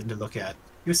shoreline to look at.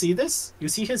 You see this? You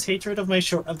see his hatred of my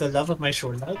shore, of the love of my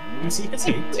shoreline? You see his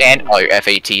hate? And all your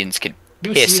F-18s can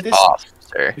You piss see this? off,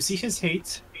 sir. You see his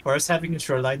hate for us having a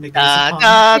shoreline that goes Da, upon?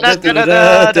 da, da, da, da,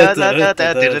 da, da, da, da, da,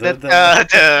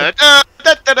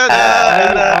 da,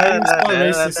 da, I'm so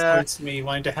racist da. towards me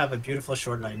wanting to have a beautiful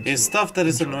shoreline. It's too. stuff that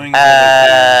is annoying.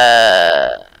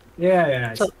 Yeah,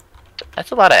 yeah. So-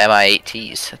 That's a lot of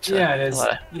MI-8Ts. That's Yeah, it a is.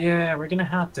 lot of- Yeah, we're gonna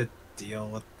have to deal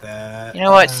with that. You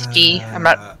know what, Ski? I'm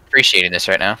not appreciating this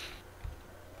right now.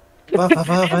 Go, You go,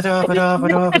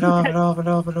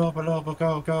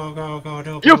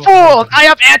 fool! I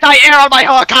have anti-air on my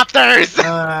helicopters!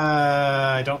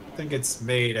 I don't think it's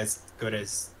made as good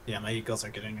as. Yeah, my eagles are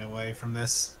getting away from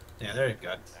this. Yeah, they're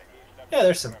good. Yeah,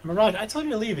 there's some. Mirage, I told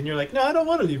you to leave, and you're like, no, I don't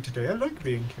want to leave today. I like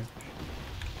being here.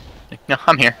 No,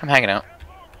 I'm here. I'm hanging out.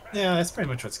 Yeah, that's pretty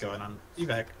much what's going on.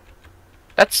 Evac.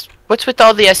 That's what's with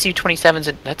all the Su-27s.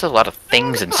 And that's a lot of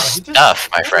things and know, he just- stuff,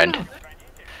 my I don't friend. know.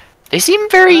 They seem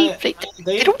very. Uh,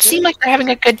 They don't seem like they're having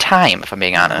a good time, if I'm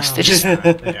being honest. They just. They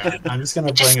are. I'm just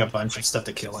gonna bring a bunch of stuff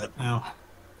to kill it now.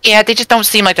 Yeah, they just don't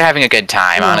seem like they're having a good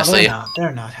time, No, honestly.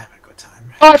 they're not having a good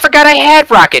time. Oh, I forgot I had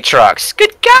rocket trucks.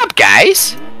 Good job,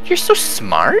 guys. You're so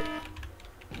smart.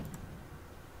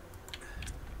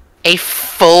 A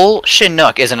full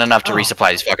Chinook isn't enough to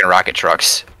resupply these fucking rocket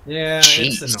trucks. Yeah,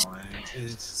 Jeez. it's annoying.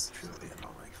 It's just truly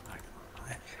annoying. I'm not gonna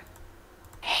lie.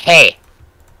 Hey,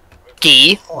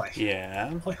 Gee, Boy.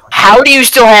 Yeah. how do you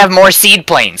still have more seed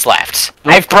planes left?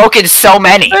 I've broken so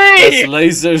many. That's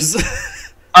lasers.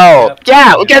 Oh, Yep.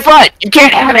 yeah, well, guess what? You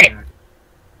can't have it.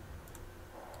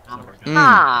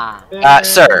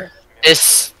 Sir,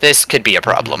 this could be a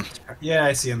problem. Yeah,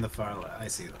 I see in the far left. I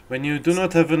see them. When you do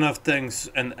not have enough tanks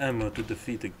and ammo to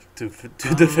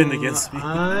defend against me.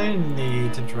 I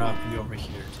need to drop you over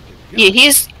here. Yeah,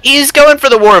 he's going for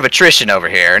the war of attrition over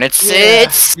here, and it's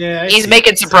yeah, I he's see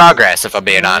making it. some progress, if I'm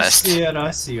being honest. I see it.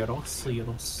 I'll see it.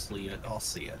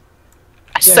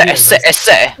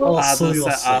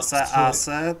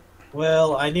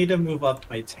 Well, I need to move up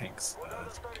my tanks.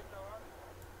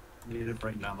 I need to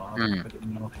bring them up. But I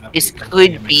don't have This the could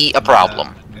aiming be for a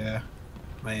problem. that. Yeah.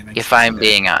 My aiming If for I'm that.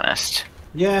 being honest.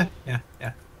 Yeah. Yeah,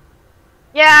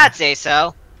 I'd say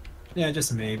so. Yeah,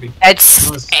 just maybe.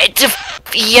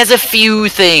 He has a few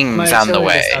things My on the artillery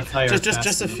way. does not fire Just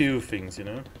fast a enough. few things, you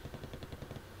know.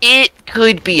 It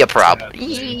could be a problem.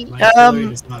 My artillery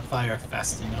does not fire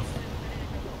fast enough.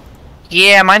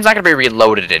 Yeah, mine's not gonna be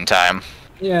reloaded in time.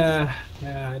 Yeah,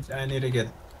 I need to get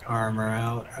armor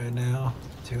out right now.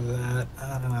 Do that.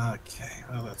 Okay.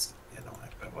 Oh, that's annoying,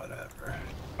 but whatever.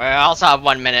 We also have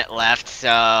 1 minute left, so.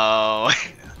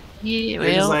 Yeah,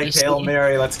 We're just like you Hail see.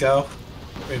 Mary, let's go.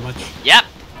 Pretty much. Yep,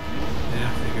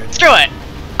 Yeah, figured. screw it.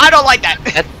 I don't like that.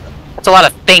 That's a lot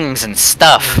of things and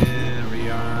stuff. Yeah,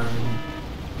 rearm.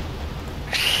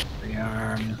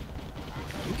 Rearm.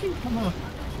 You can come up,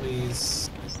 please.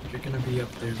 You're gonna be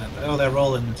up there then. Oh, they're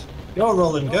Roland. Go,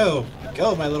 Roland, go!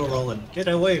 Go, my little Roland. Get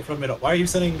away from it. Why are you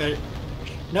sitting there?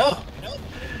 No!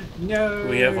 No!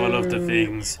 We have all of the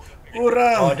things. All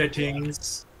Hurrah! the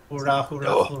things. Hurrah, hurrah,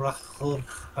 Oh. hurrah,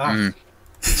 hurrah.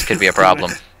 This could be a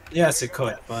problem. Yes, it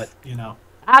could, but, you know.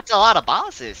 That's a lot of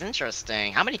bosses.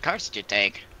 Interesting. How many cards did you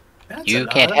take? That's You a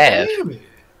lot can't of have.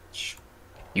 damage.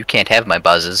 You can't have my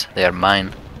buzzes. They are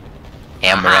mine.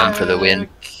 Amaram for the win.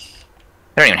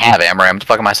 I don't even have Amaram. What the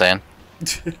fuck am I saying?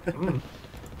 Mm.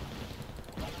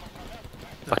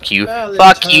 Fuck you. Valid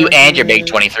Fuck you and your big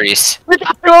target. 23s.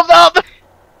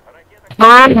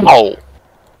 Oh.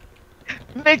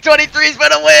 Big 23's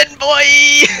gonna win, boy!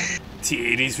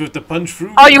 T80s with the punch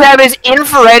through. All you have is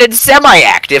infrared and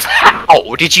semi-active.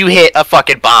 How did you hit a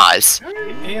fucking boss?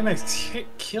 AMX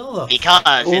kill the Because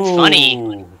it's funny.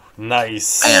 Ooh,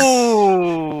 nice. Man.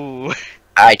 Ooh.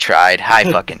 I tried. I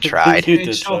fucking tried. You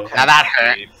did try. Now that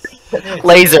hurt.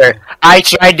 Laser, I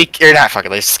tried to, or not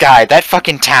fucking Laser, Sky, that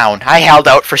fucking town. I held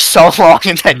out for so long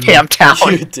in that damn town.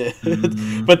 You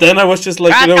did. But then I was just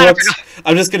like, you know what?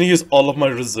 I'm just gonna use all of my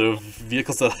reserve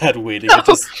vehicles that I had waiting and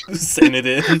just send it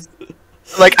in.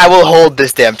 Like, I will hold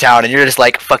this damn town, and you're just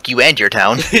like, fuck you and your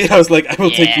town. I was like, I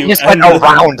will take you. You just went and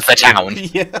around the town.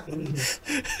 Yeah.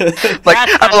 Like,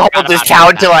 I will hold this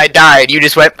town till I die, and you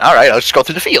just went, alright, I'll just go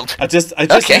through the field. I just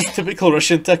Okay. use typical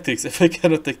Russian tactics. If I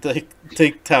cannot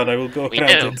take town, I will go We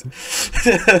around do.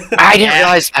 it. I didn't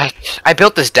realize, I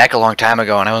built this deck a long time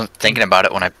ago, and I wasn't thinking about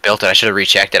it when I built it. I should have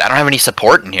rechecked it. I don't have any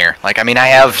support in here. Like, I mean, I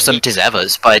have some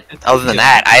Tizevas, but other than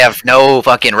that, I have no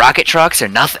fucking rocket trucks or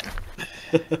nothing.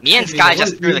 Me and Sky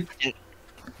just threw the kitchen.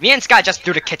 Me and Sky just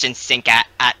threw the kitchen sink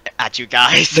at you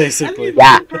guys. Basically.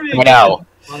 Yeah, I know.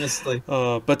 Honestly.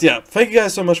 But yeah, thank you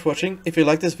guys so much for watching. If you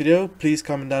like this video, please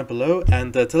comment down below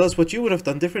and tell us what you would have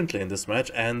done differently in this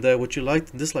match and what you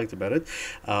liked and disliked about it.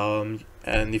 And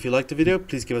if you liked the video,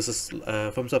 please give us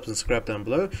a thumbs up and subscribe down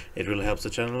below. It really helps the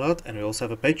channel a lot. And we also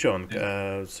have a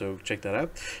Patreon, so check that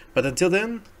out. But until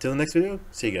then, till the next video,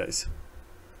 see you guys.